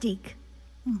 where is Deek?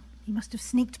 He must have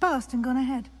sneaked past and gone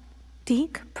ahead.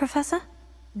 Deek, Professor?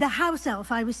 The house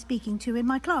elf I was speaking to in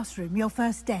my classroom your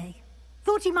first day.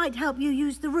 Thought he might help you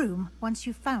use the room once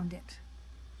you've found it.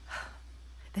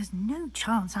 There's no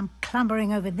chance I'm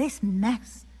clambering over this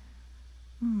mess.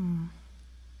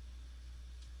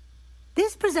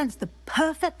 This presents the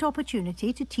perfect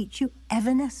opportunity to teach you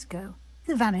Evanesco,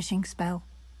 the vanishing spell.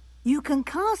 You can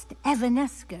cast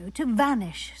Evanesco to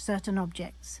vanish certain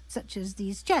objects, such as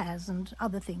these chairs and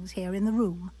other things here in the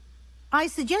room. I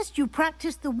suggest you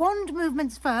practice the wand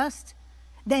movements first,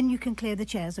 then you can clear the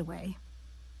chairs away.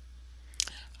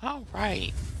 All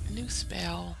right, new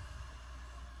spell.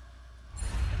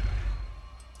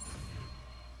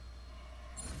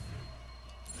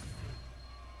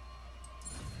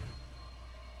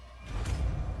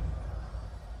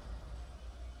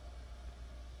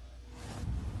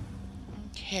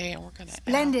 Okay, and we're gonna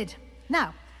Splendid.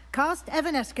 Now, cast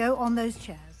Evanesco on those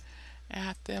chairs.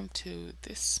 Add them to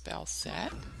this spell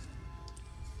set.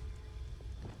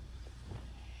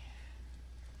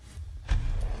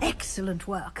 Excellent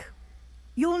work.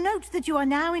 You'll note that you are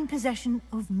now in possession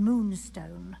of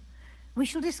Moonstone. We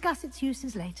shall discuss its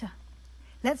uses later.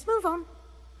 Let's move on.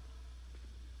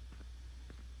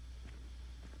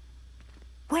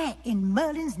 Where in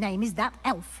Merlin's name is that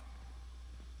elf?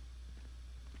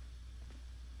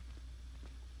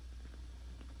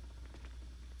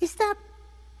 Is that...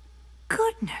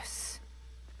 Goodness!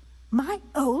 My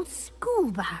old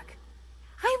school bag.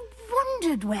 I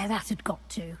wondered where that had got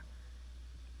to.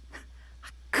 I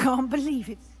can't believe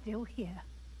it's still here.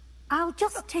 I'll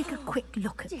just take a quick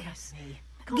look at this.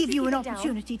 Give you an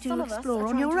opportunity to explore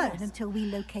on your own until we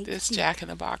locate this Deek.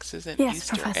 Jack-in-the-Box is an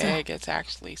Easter egg. It's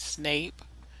actually Snape.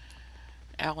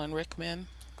 Alan Rickman.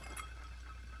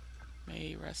 May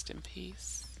he rest in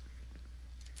peace.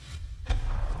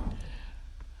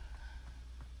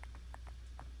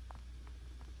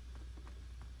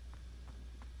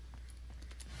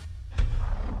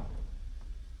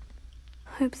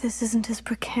 Hope this isn't as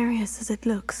precarious as it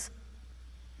looks.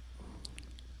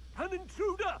 An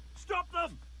intruder! Stop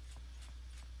them!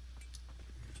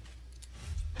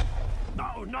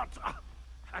 No, not...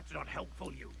 that's not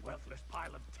helpful, you worthless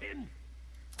pile of tin.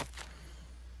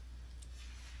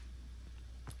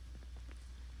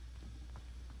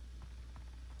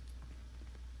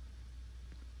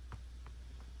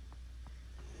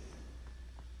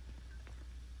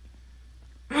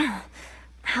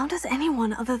 How does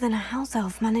anyone other than a house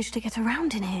elf manage to get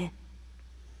around in here?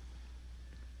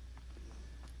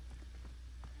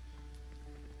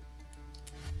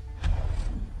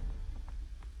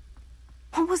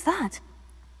 was that?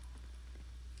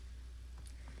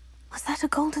 Was that a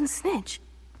golden snitch?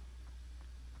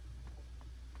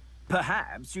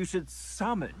 Perhaps you should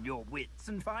summon your wits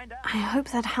and find out. I hope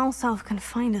that house elf can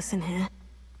find us in here.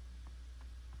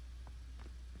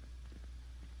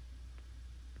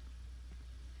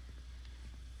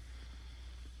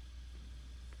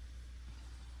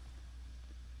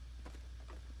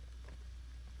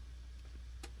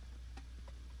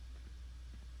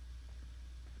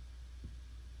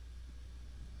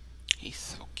 He's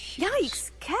so cute.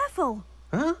 Yikes! Careful!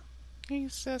 Huh?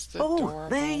 He's just adorable. Oh,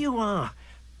 there you are.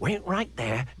 Wait right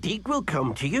there. Deek will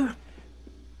come to you.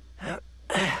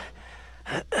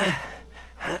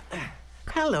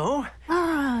 Hello.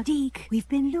 Ah, Deek, we've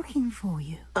been looking for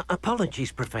you.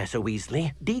 Apologies, Professor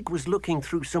Weasley. Deek was looking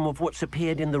through some of what's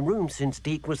appeared in the room since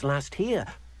Deek was last here.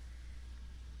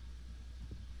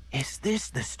 Is this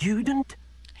the student?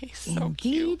 He's so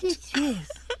Indeed cute. it is.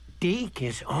 Deek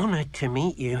is honored to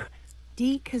meet you.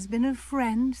 Deek has been a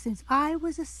friend since I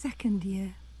was a second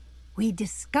year. We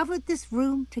discovered this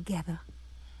room together.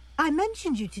 I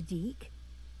mentioned you to Deek.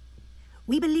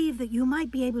 We believe that you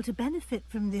might be able to benefit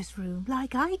from this room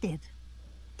like I did.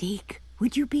 Deek,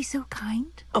 would you be so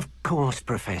kind? Of course,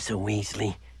 Professor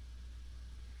Weasley.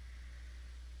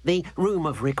 The Room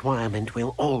of Requirement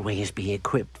will always be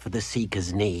equipped for the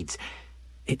Seeker's needs.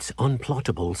 It's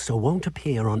unplottable, so won't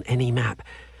appear on any map.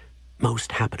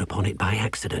 Most happen upon it by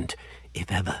accident,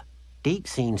 if ever.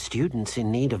 Deek's seen students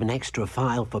in need of an extra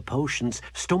file for potions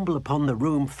stumble upon the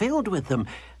room filled with them.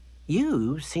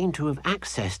 You seem to have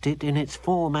accessed it in its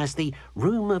form as the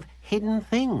Room of Hidden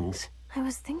Things. I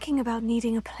was thinking about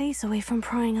needing a place away from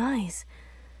prying eyes.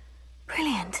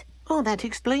 Brilliant. Oh, that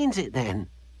explains it then.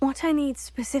 What I need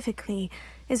specifically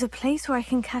is a place where I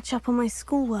can catch up on my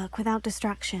schoolwork without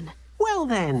distraction. Well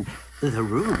then, the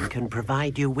room can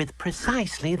provide you with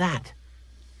precisely that.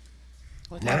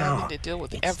 Without Now, having to deal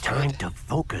with it's time to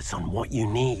focus on what you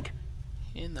need.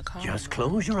 in the common Just room.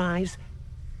 close your eyes.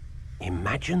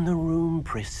 Imagine the room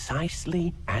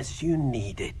precisely as you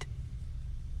need it.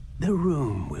 The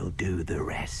room will do the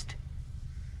rest.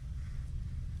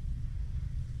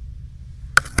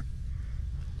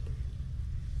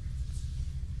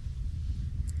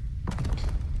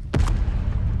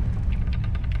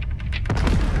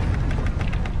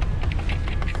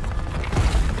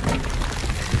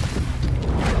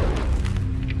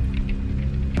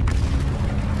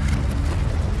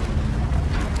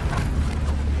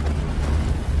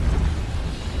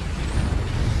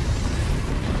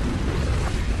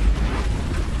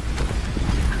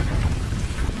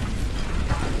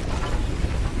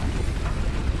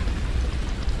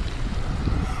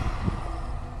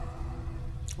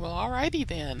 Well, alrighty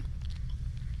then.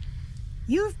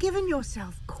 You've given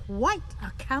yourself quite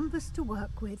a canvas to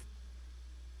work with.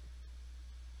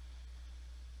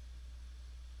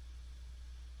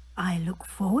 I look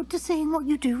forward to seeing what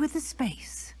you do with the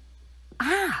space.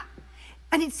 Ah,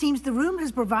 and it seems the room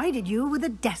has provided you with a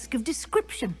desk of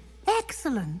description.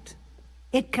 Excellent.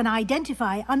 It can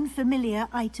identify unfamiliar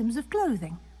items of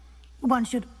clothing. One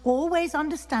should always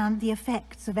understand the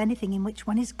effects of anything in which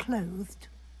one is clothed.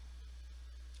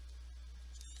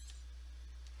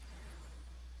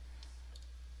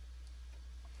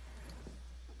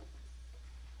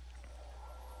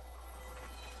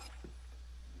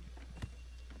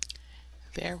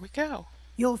 There we go.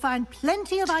 You'll find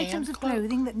plenty of Tan items of cloak.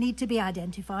 clothing that need to be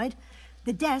identified.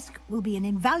 The desk will be an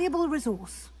invaluable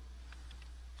resource.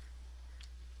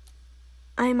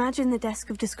 I imagine the desk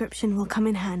of description will come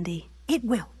in handy. It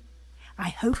will. I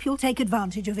hope you'll take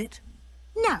advantage of it.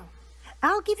 Now,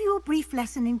 I'll give you a brief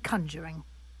lesson in conjuring.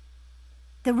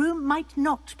 The room might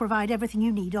not provide everything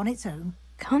you need on its own.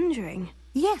 Conjuring?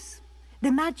 Yes,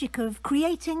 the magic of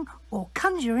creating or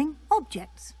conjuring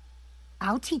objects.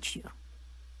 I'll teach you.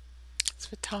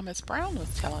 That's what Thomas Brown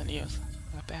was telling you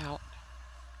about.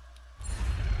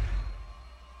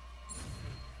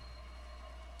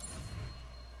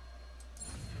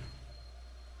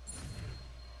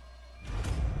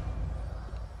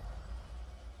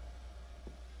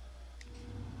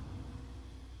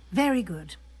 Very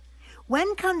good.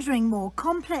 When conjuring more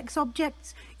complex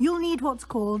objects, you'll need what's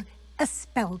called a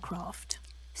spellcraft.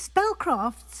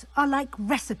 Spellcrafts are like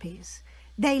recipes.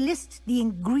 They list the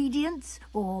ingredients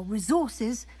or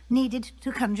resources needed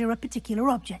to conjure a particular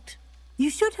object. You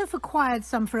should have acquired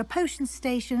some for a potion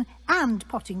station and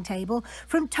potting table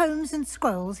from tomes and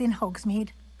scrolls in Hogsmeade.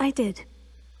 I did.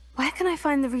 Where can I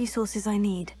find the resources I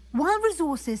need? While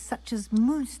resources such as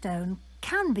moonstone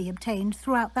can be obtained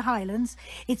throughout the Highlands,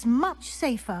 it's much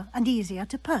safer and easier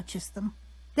to purchase them.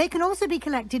 They can also be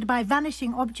collected by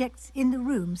vanishing objects in the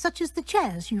room, such as the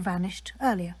chairs you vanished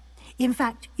earlier. In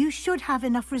fact, you should have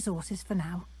enough resources for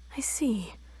now. I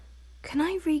see. Can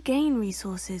I regain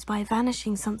resources by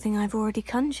vanishing something I've already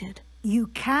conjured? You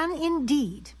can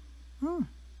indeed.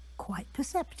 Quite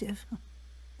perceptive.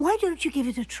 Why don't you give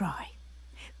it a try?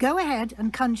 Go ahead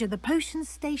and conjure the potions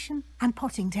station and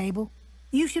potting table.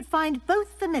 You should find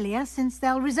both familiar, since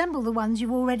they'll resemble the ones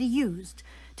you've already used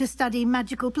to study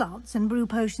magical plants and brew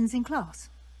potions in class.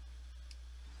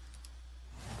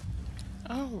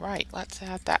 All right, let's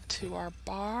add that to our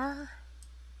bar.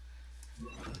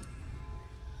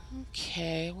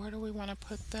 Okay, where do we want to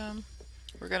put them?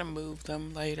 We're going to move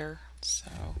them later, so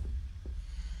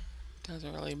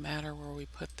doesn't really matter where we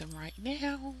put them right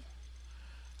now.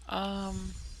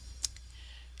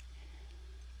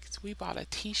 Because we bought a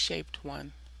T-shaped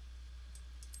one.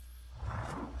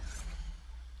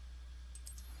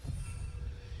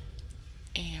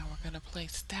 And we're going to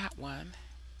place that one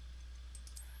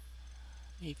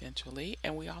eventually.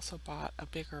 And we also bought a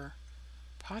bigger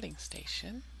potting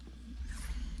station.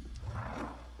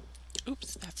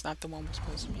 Oops, that's not the one we're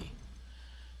supposed to be.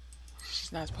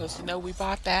 She's not supposed to know we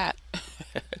bought that.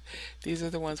 These are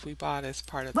the ones we bought as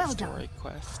part of the story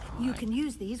quest. You can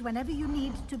use these whenever you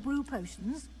need to brew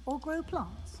potions or grow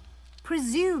plants.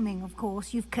 Presuming, of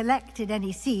course, you've collected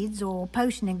any seeds or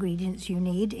potion ingredients you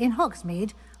need in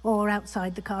Hogsmeade or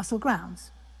outside the castle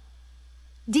grounds.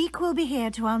 Deek will be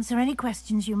here to answer any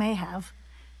questions you may have.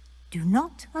 Do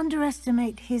not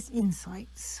underestimate his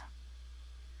insights.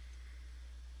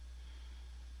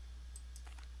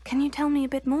 Can you tell me a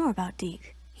bit more about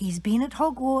Deek? He's been at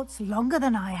Hogwarts longer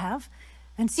than I have,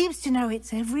 and seems to know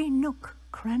its every nook,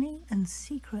 cranny, and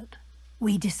secret.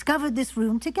 We discovered this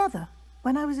room together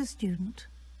when I was a student.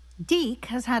 Deek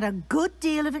has had a good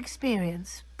deal of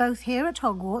experience, both here at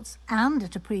Hogwarts and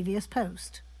at a previous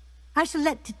post. I shall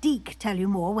let Deek tell you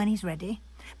more when he's ready,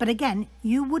 but again,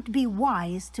 you would be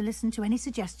wise to listen to any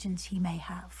suggestions he may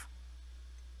have.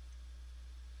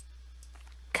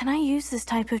 Can I use this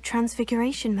type of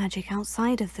transfiguration magic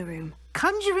outside of the room?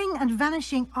 Conjuring and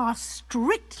vanishing are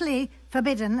strictly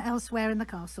forbidden elsewhere in the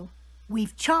castle.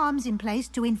 We've charms in place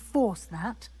to enforce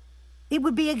that. It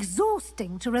would be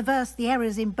exhausting to reverse the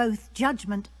errors in both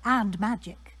judgment and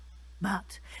magic.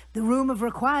 But the Room of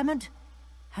Requirement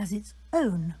has its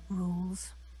own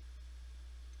rules.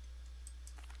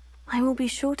 I will be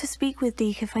sure to speak with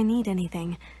Deek if I need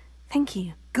anything. Thank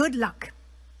you. Good luck.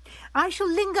 I shall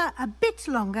linger a bit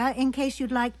longer in case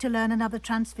you'd like to learn another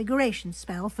transfiguration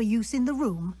spell for use in the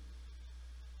room.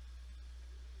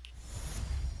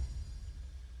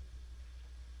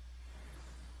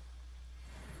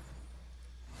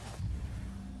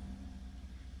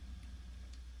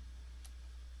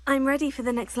 I'm ready for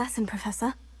the next lesson,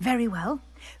 Professor. Very well.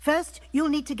 First, you'll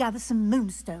need to gather some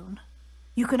moonstone.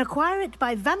 You can acquire it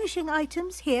by vanishing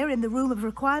items here in the Room of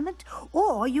Requirement,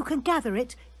 or you can gather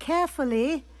it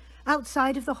carefully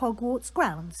outside of the Hogwarts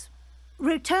grounds.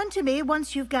 Return to me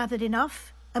once you've gathered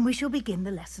enough, and we shall begin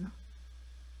the lesson.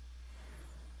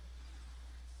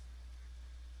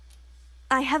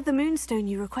 I have the moonstone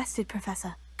you requested,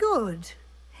 Professor. Good.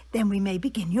 Then we may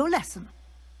begin your lesson.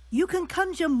 You can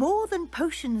conjure more than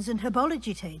potions and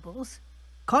herbology tables.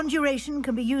 Conjuration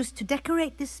can be used to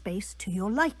decorate this space to your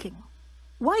liking.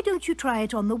 Why don't you try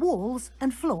it on the walls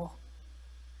and floor?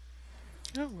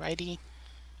 Alrighty.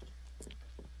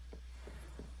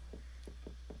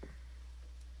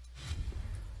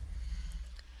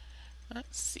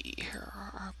 Let's see, here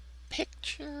are our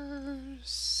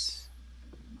pictures.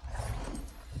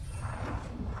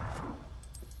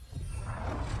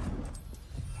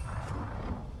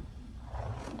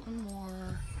 One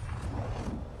more.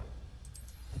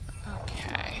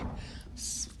 Okay.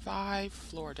 5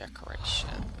 floor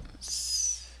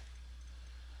decorations.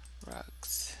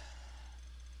 Rugs.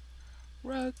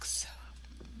 Rugs.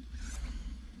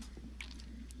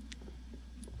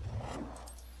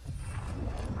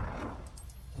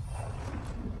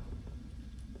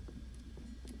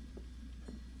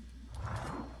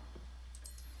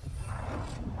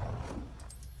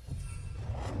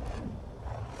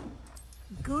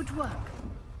 Good work.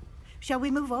 Shall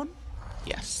we move on?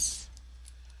 Yes.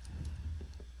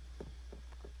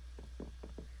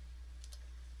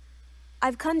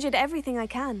 I've conjured everything I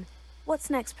can. What's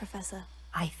next, Professor?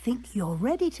 I think you're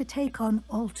ready to take on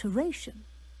alteration.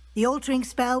 The altering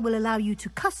spell will allow you to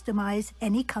customize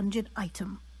any conjured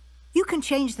item. You can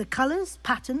change the colors,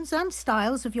 patterns, and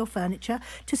styles of your furniture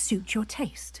to suit your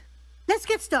taste. Let's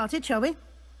get started, shall we?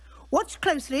 Watch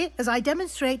closely as I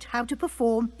demonstrate how to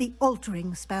perform the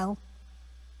altering spell.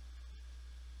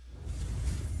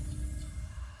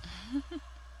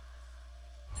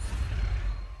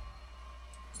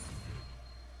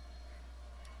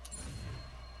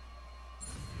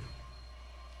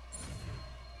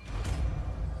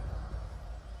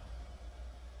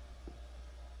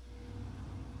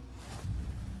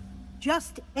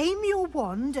 Just aim your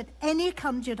wand at any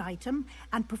conjured item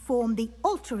and perform the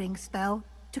altering spell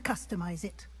to customize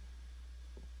it.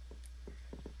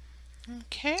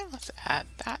 Okay, let's add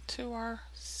that to our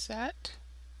set.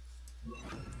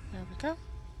 There we go.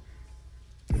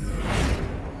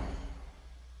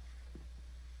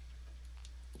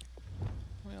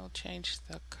 We'll change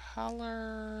the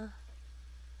color.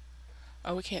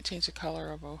 Oh, we can't change the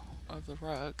color of the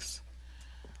rugs.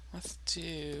 Let's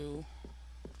do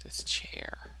this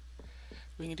chair.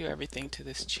 We can do everything to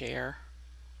this chair.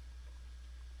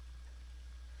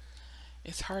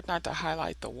 It's hard not to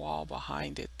highlight the wall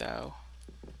behind it, though.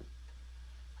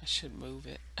 I should move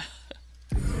it.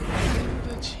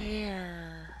 The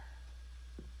chair.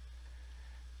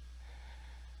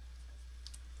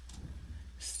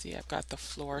 See, I've got the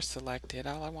floor selected.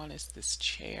 All I want is this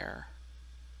chair.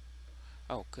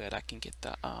 Oh, good. I can get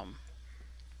the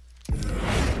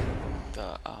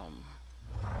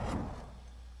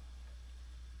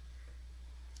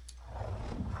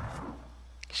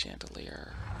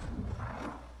chandelier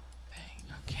thing.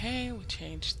 Okay, we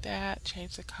changed that.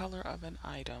 Change the color of an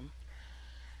item.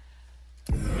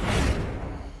 I'm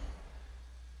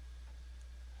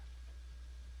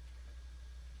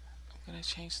gonna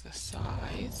change the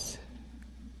size.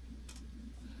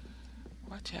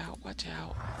 Watch out, watch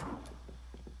out.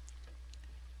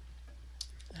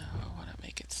 Now I want to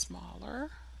make it smaller.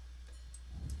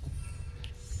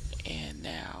 And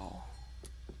now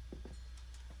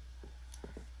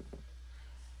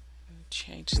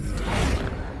change the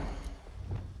color.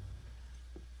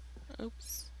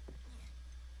 Oops.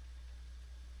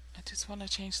 I just want to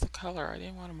change the color. I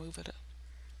didn't want to move it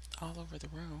all over the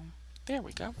room. There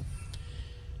we go.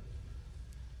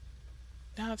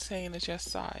 Now it's saying adjust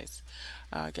size.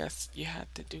 I guess you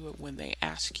had to do it when they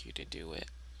ask you to do it.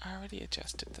 I already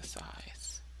adjusted the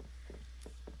size.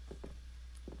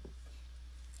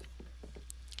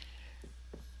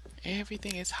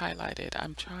 Everything is highlighted.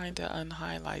 I'm trying to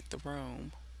unhighlight the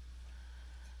room.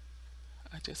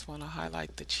 I just want to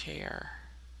highlight the chair.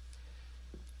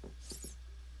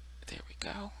 There we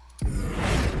go.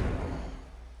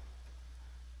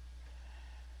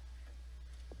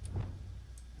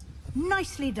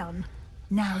 Nicely done.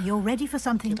 Now you're ready for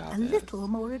something a little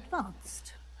more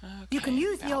advanced. Okay, you can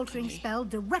use the balcony. altering spell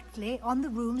directly on the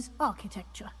room's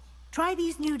architecture. Try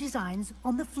these new designs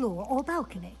on the floor or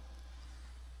balcony.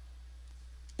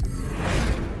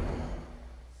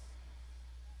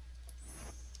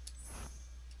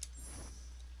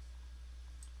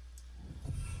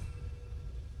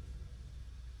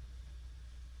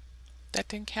 That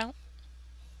didn't count?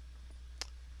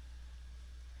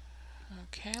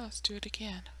 Okay, let's do it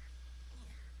again.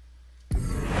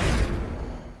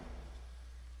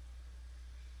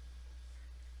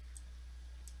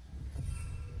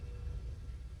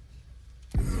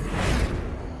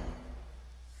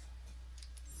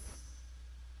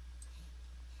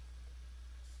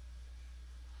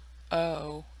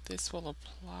 Oh, this will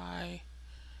apply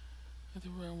the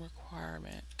room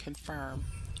requirement. Confirm.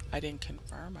 I didn't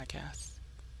confirm, I guess.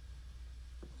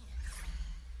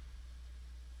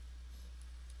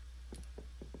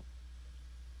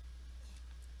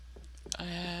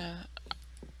 And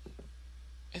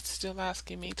it's still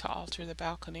asking me to alter the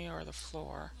balcony or the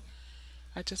floor.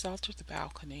 I just altered the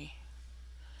balcony.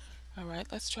 Alright,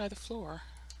 let's try the floor.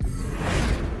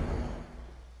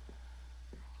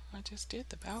 I just did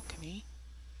the balcony.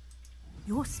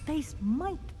 Your space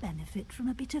might benefit from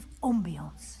a bit of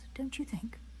ambiance, don't you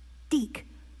think? Deek,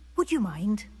 would you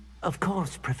mind? Of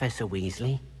course, Professor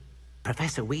Weasley.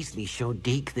 Professor Weasley showed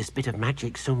Deek this bit of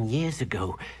magic some years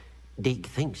ago. Deek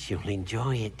thinks you'll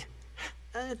enjoy it.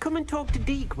 Come and talk to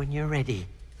Deek when you're ready.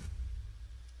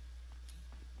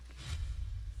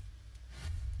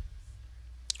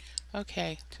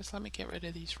 Okay, just let me get rid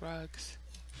of these rugs.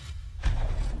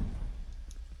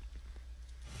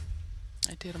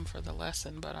 I did them for the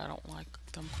lesson, but I don't like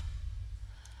them.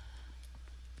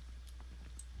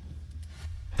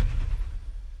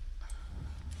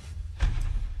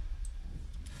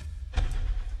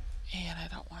 And I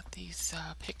don't want these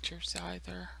pictures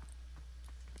either.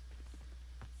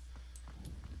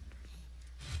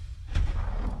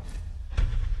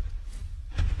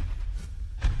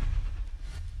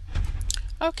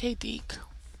 Okay, Deek.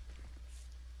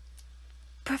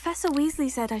 Professor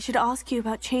Weasley said I should ask you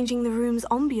about changing the room's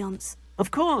ambience. Of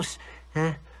course.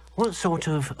 What sort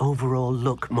of overall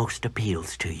look most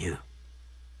appeals to you?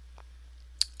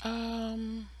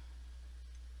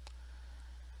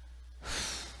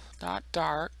 Not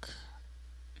dark,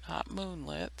 not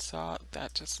moonlit, so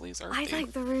that just leaves earthy. I'd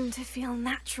like the room to feel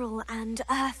natural and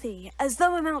earthy, as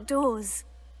though I'm outdoors.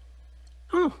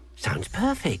 Oh, sounds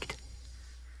perfect.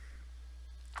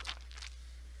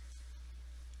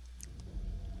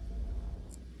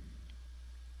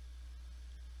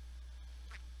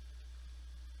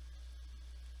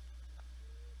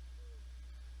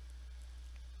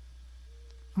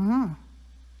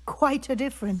 Quite a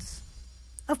difference.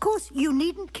 Of course, you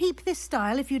needn't keep this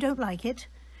style if you don't like it.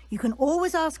 You can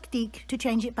always ask Deek to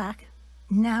change it back.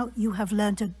 Now you have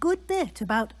learnt a good bit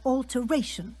about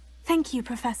alteration. Thank you,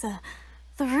 Professor.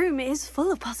 The room is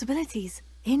full of possibilities.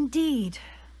 Indeed.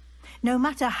 No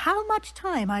matter how much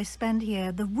time I spend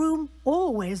here, the room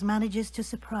always manages to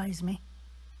surprise me.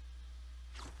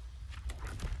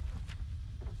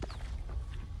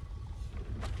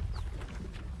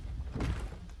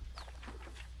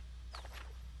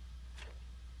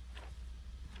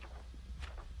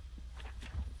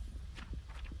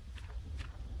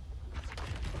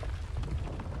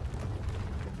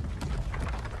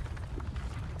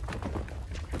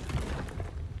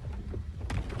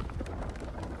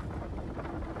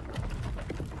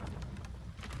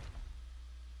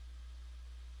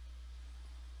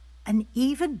 An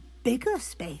even bigger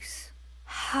space.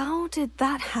 How did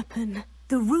that happen?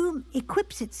 The room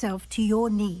equips itself to your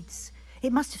needs.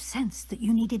 It must have sensed that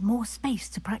you needed more space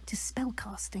to practice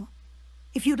spellcasting.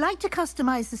 If you'd like to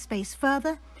customize the space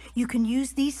further, you can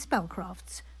use these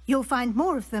spellcrafts. You'll find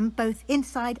more of them both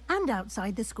inside and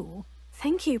outside the school.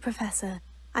 Thank you, Professor.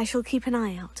 I shall keep an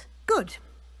eye out. Good.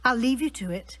 I'll leave you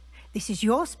to it. This is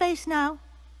your space now.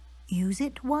 Use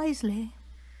it wisely.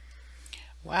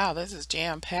 Wow, this is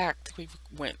jam-packed. We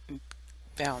went and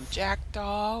found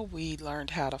Jackdaw. We learned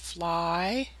how to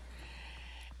fly.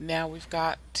 Now we've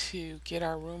got to get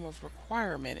our room of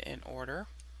requirement in order.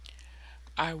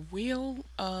 I will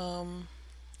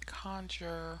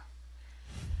conjure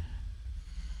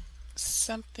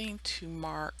something to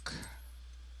mark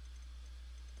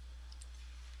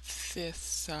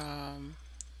this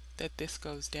that this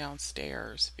goes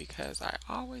downstairs, because I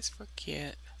always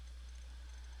forget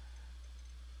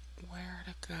where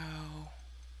to go,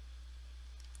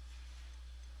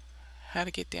 how to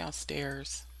get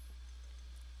downstairs.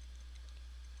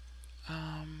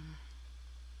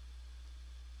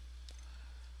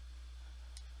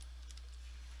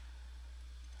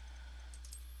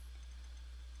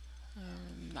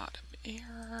 Not a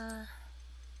mirror.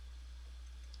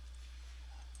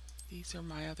 These are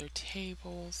my other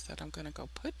tables that I'm going to go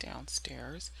put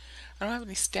downstairs. I don't have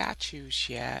any statues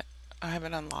yet. I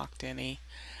haven't unlocked any.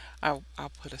 I'll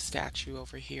put a statue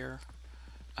over here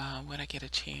when I get a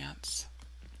chance.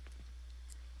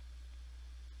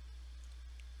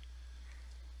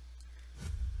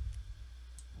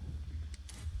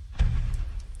 I'm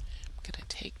going to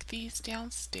take these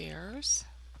downstairs.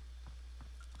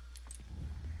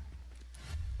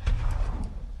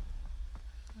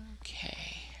 Okay.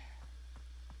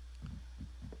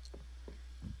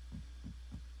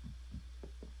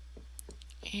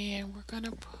 And we're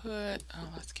gonna put,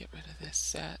 let's get rid of this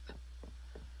set.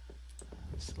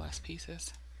 It's less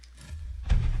pieces.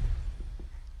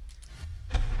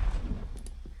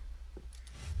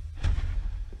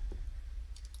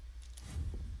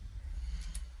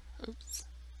 Oops.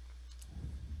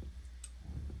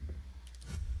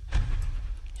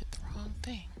 Hit the wrong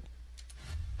thing.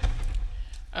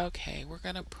 Okay, we're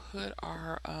gonna put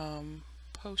our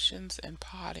potions and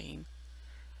potting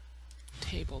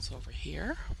tables over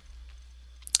here.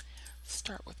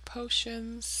 Start with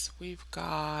potions. We've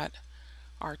got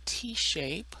our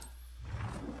T-shape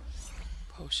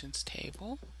potions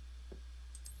table.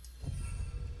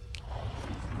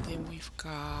 Then we've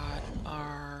got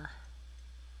our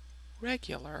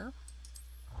regular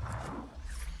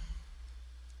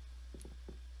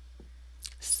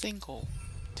single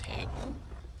table.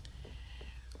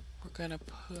 We're gonna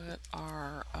put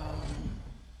our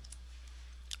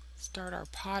start our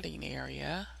potting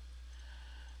area.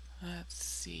 Let's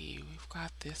see, we've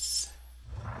got this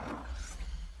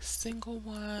single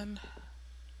one.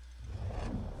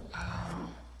 Put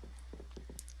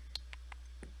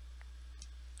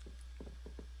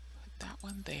that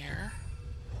one there.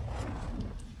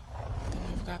 Then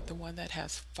we've got the one that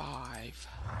has 5.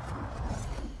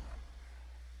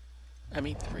 I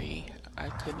mean 3. I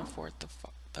couldn't afford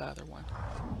the other one.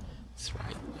 That's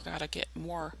right. We gotta get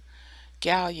more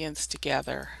galleons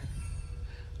together.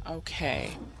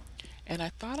 Okay. And I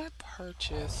thought I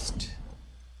purchased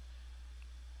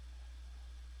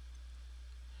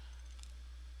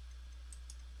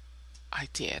I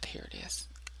did. Here it is.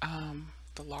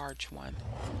 The large one.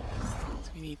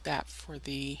 So we need that for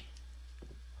the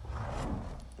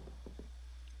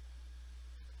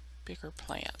bigger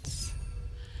plants.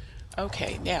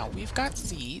 Okay, now we've got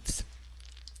seeds.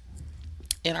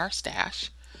 in our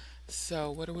stash.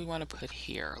 So what do we want to put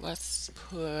here? Let's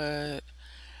put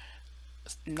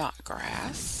knot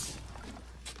grass.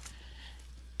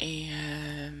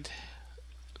 And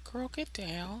girl, get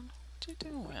down. What you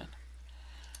doing?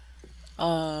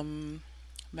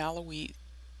 Malloweed,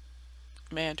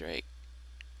 mandrake,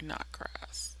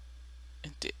 knotgrass,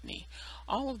 and dittany.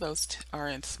 All of those are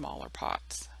in smaller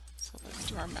pots. So let's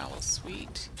do our mallow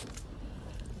sweet.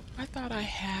 I thought I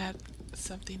had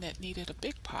something that needed a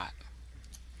big pot.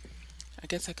 I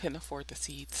guess I couldn't afford the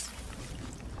seeds.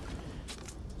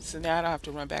 So now I don't have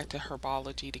to run back to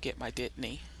herbology to get my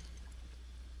dittany.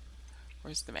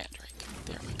 Where's the mandrake?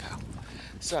 There we go.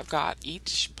 So I've got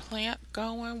each plant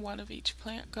going, one of each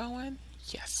plant going.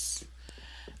 Yes.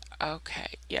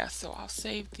 Okay, yeah, so I'll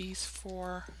save these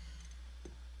for...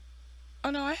 Oh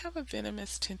no, I have a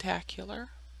venomous tentacular.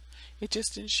 It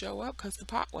just didn't show up because the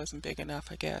pot wasn't big enough,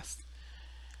 I guess.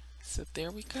 So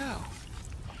there we go.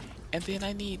 And then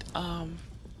I need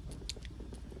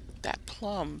that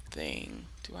plum thing.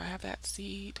 Do I have that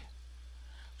seed?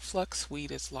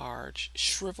 Fluxweed is large.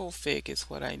 Shrivel fig is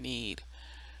what I need.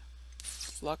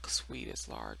 Fluxweed is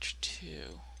large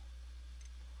too.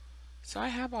 So I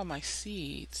have all my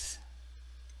seeds.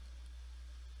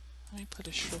 Let me put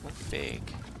a shrivel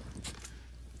fig.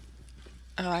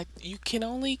 You can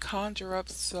only conjure up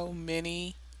so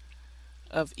many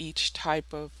of each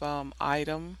type of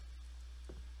item.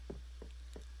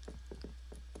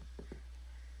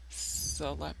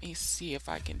 So let me see if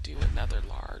I can do another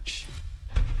large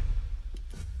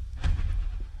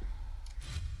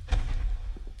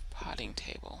potting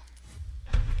table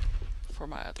for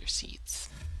my other seeds.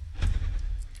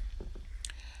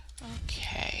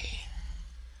 Okay.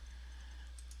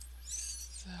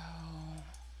 So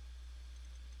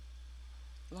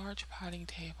large potting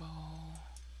table.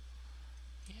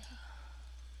 Yeah.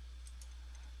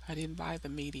 I didn't buy the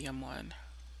medium one.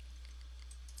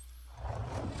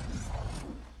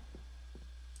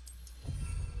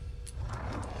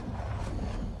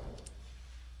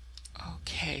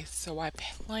 Okay, so I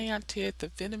planted the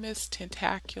venomous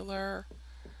tentacular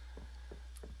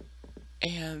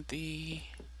and the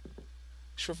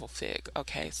shrivel fig.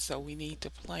 Okay, so we need to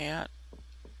plant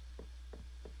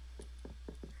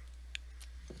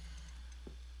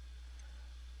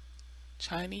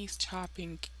Chinese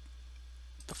chopping,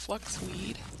 the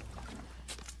fluxweed.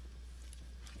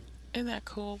 Isn't that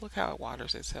cool? Look how it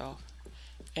waters itself.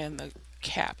 And the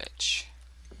cabbage.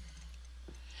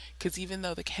 Because even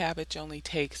though the cabbage only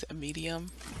takes a medium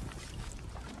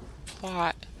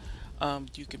plot,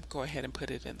 you can go ahead and put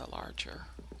it in the larger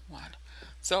one.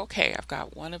 So okay, I've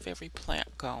got one of every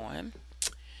plant going.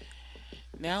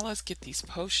 Now let's get these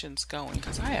potions going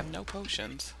because I have no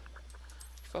potions.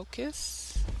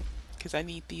 Focus, because I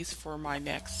need these for my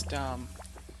next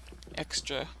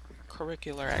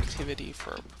extracurricular activity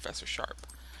for Professor Sharp.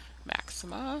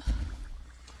 Maxima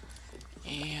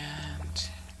and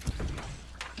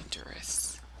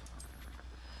Endurance.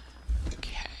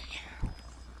 Okay.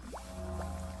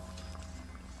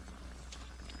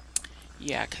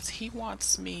 Yeah, because he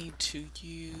wants me to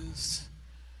use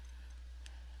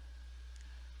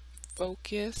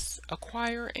Focus,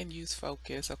 acquire and use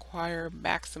Focus, acquire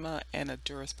Maxima and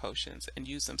Endurance potions and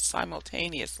use them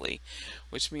simultaneously,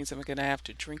 which means I'm going to have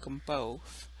to drink them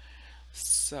both.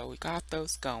 So we got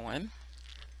those going.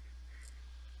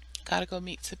 Gotta go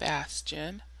meet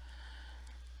Sebastian.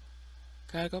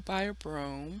 Gotta go buy a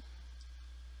broom.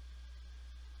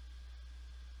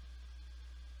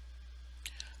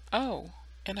 Oh,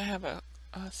 and I have a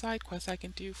side quest I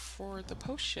can do for the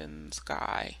potions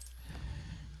guy.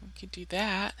 We can do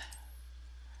that.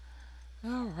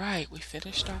 Alright, we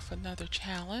finished off another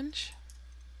challenge.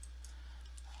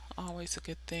 Always a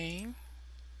good thing.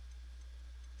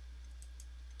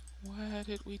 What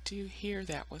did we do here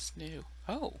that was new?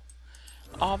 Oh,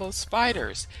 all those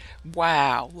spiders.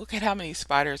 Wow, look at how many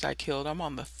spiders I killed. I'm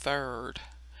on the 3rd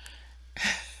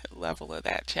level of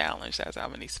that challenge. That's how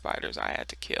many spiders I had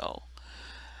to kill.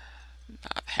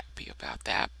 Not happy about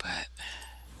that, but...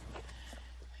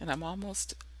 And I'm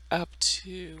almost up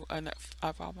to enough.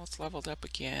 I've almost leveled up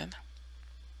again.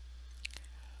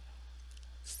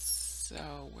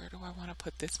 So where do I want to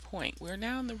put this point? We're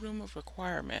now in the room of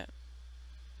requirement.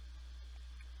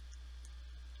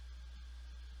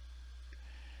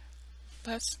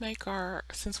 Let's make our,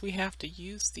 since we have to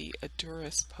use the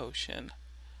Endurance potion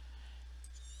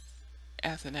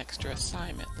as an extra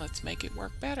assignment, let's make it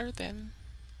work better than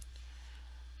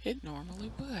it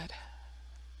normally would.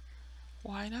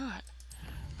 Why not?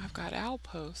 I've got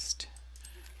Outpost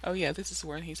Oh yeah, this is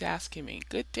where he's asking me.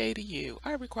 Good day to you.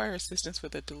 I require assistance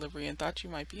with a delivery and thought you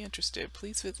might be interested.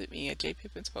 Please visit me at J.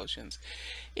 Pippin's Potions.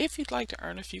 If you'd like to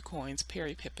earn a few coins,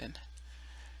 Perry Pippin.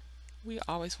 We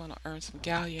always want to earn some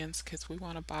galleons because we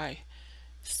want to buy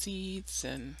seeds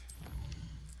and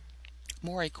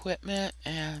more equipment,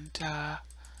 and now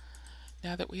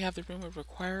that we have the room of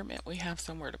requirement, we have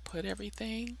somewhere to put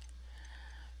everything.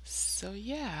 So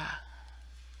yeah,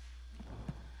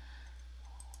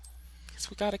 because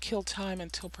we got to kill time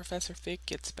until Professor Fig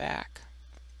gets back.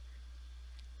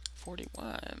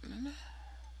 41.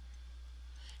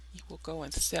 You will go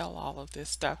and sell all of this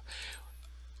stuff,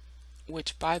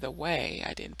 which, by the way,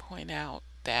 I didn't point out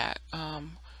that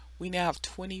we now have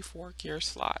 24 gear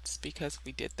slots because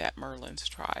we did that Merlin's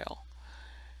trial.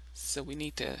 So we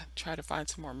need to try to find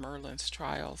some more Merlin's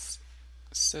trials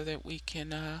so that we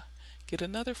can get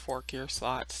another 4 gear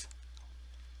slots,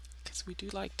 because we do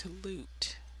like to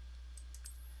loot.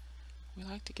 We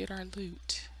like to get our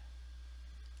loot.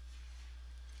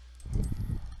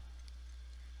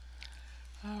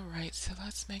 Alright, so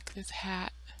let's make this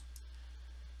hat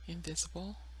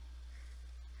invisible.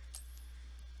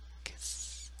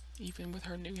 Even with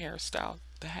her new hairstyle,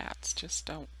 the hats just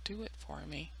don't do it for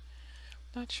me.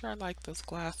 Not sure I like those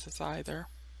glasses either.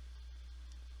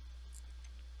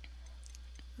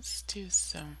 Let's do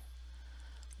some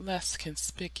less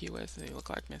conspicuous. They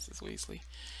look like Mrs. Weasley.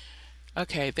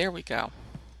 Okay, there we go.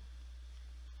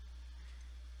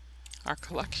 Our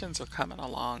collections are coming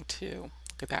along too.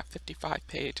 Look at that, 55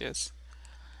 pages.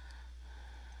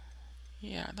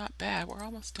 Yeah, not bad. We're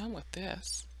almost done with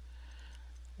this.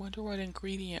 Wonder what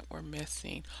ingredient we're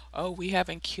missing. Oh, we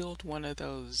haven't killed one of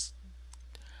those.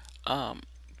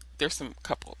 There's some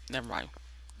couple. Never mind.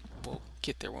 We'll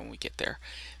get there when we get there.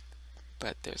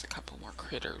 But there's a couple more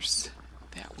critters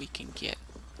that we can get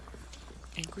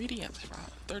ingredients from.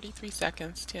 33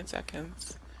 seconds, 10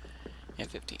 seconds, and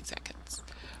 15 seconds.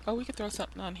 Oh, we could throw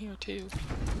something on here too.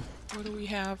 What do we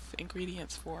have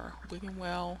ingredients for?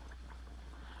 Wiggenwell.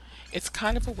 It's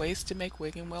kind of a waste to make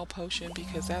Wiggenwell potion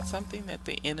because that's something that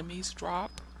the enemies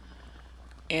drop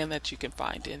and that you can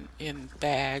find in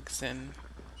bags and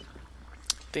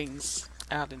things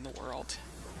out in the world.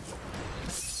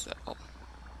 So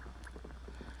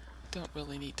don't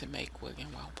really need to make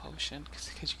Wiggenwell potion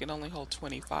because you can only hold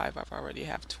 25. I've already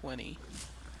have 20.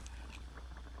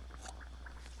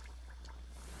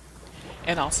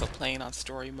 And also playing on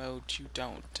story mode, you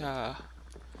don't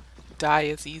die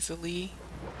as easily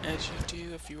as you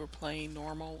do if you were playing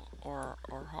normal or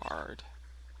hard.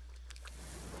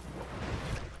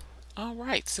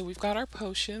 Alright, so we've got our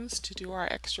potions to do our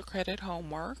extra credit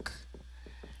homework,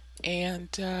 and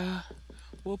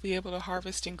we'll be able to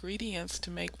harvest ingredients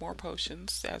to make more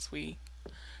potions as we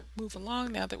move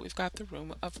along now that we've got the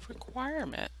room of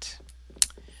requirement.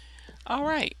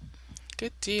 Alright,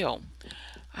 good deal.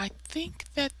 I think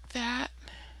that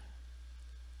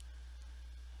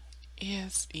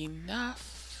is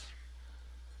enough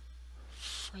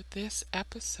for this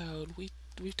episode.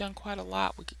 We've done quite a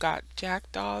lot. We got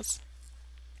Jackdaw's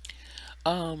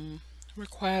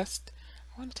request.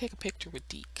 I want to take a picture with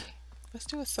Deek. Let's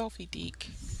do a selfie, Deek.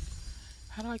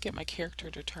 How do I get my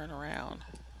character to turn around?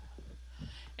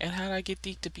 And how do I get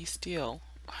Deek to be still?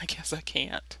 I guess I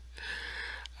can't.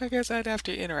 I guess I'd have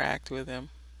to interact with him.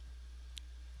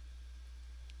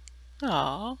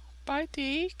 Aw, bye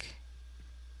Deek.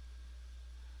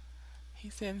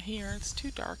 He's in here. It's too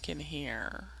dark in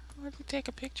here. Let me take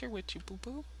a picture with you,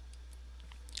 boo-boo.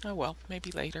 Oh well,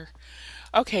 maybe later.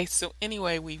 Okay, so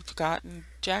anyway, we've gotten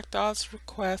Jackdaw's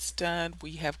request done.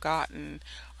 We have gotten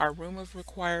our room of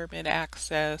requirement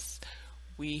access.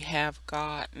 We have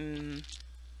gotten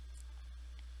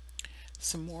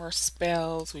some more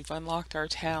spells. We've unlocked our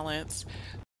talents.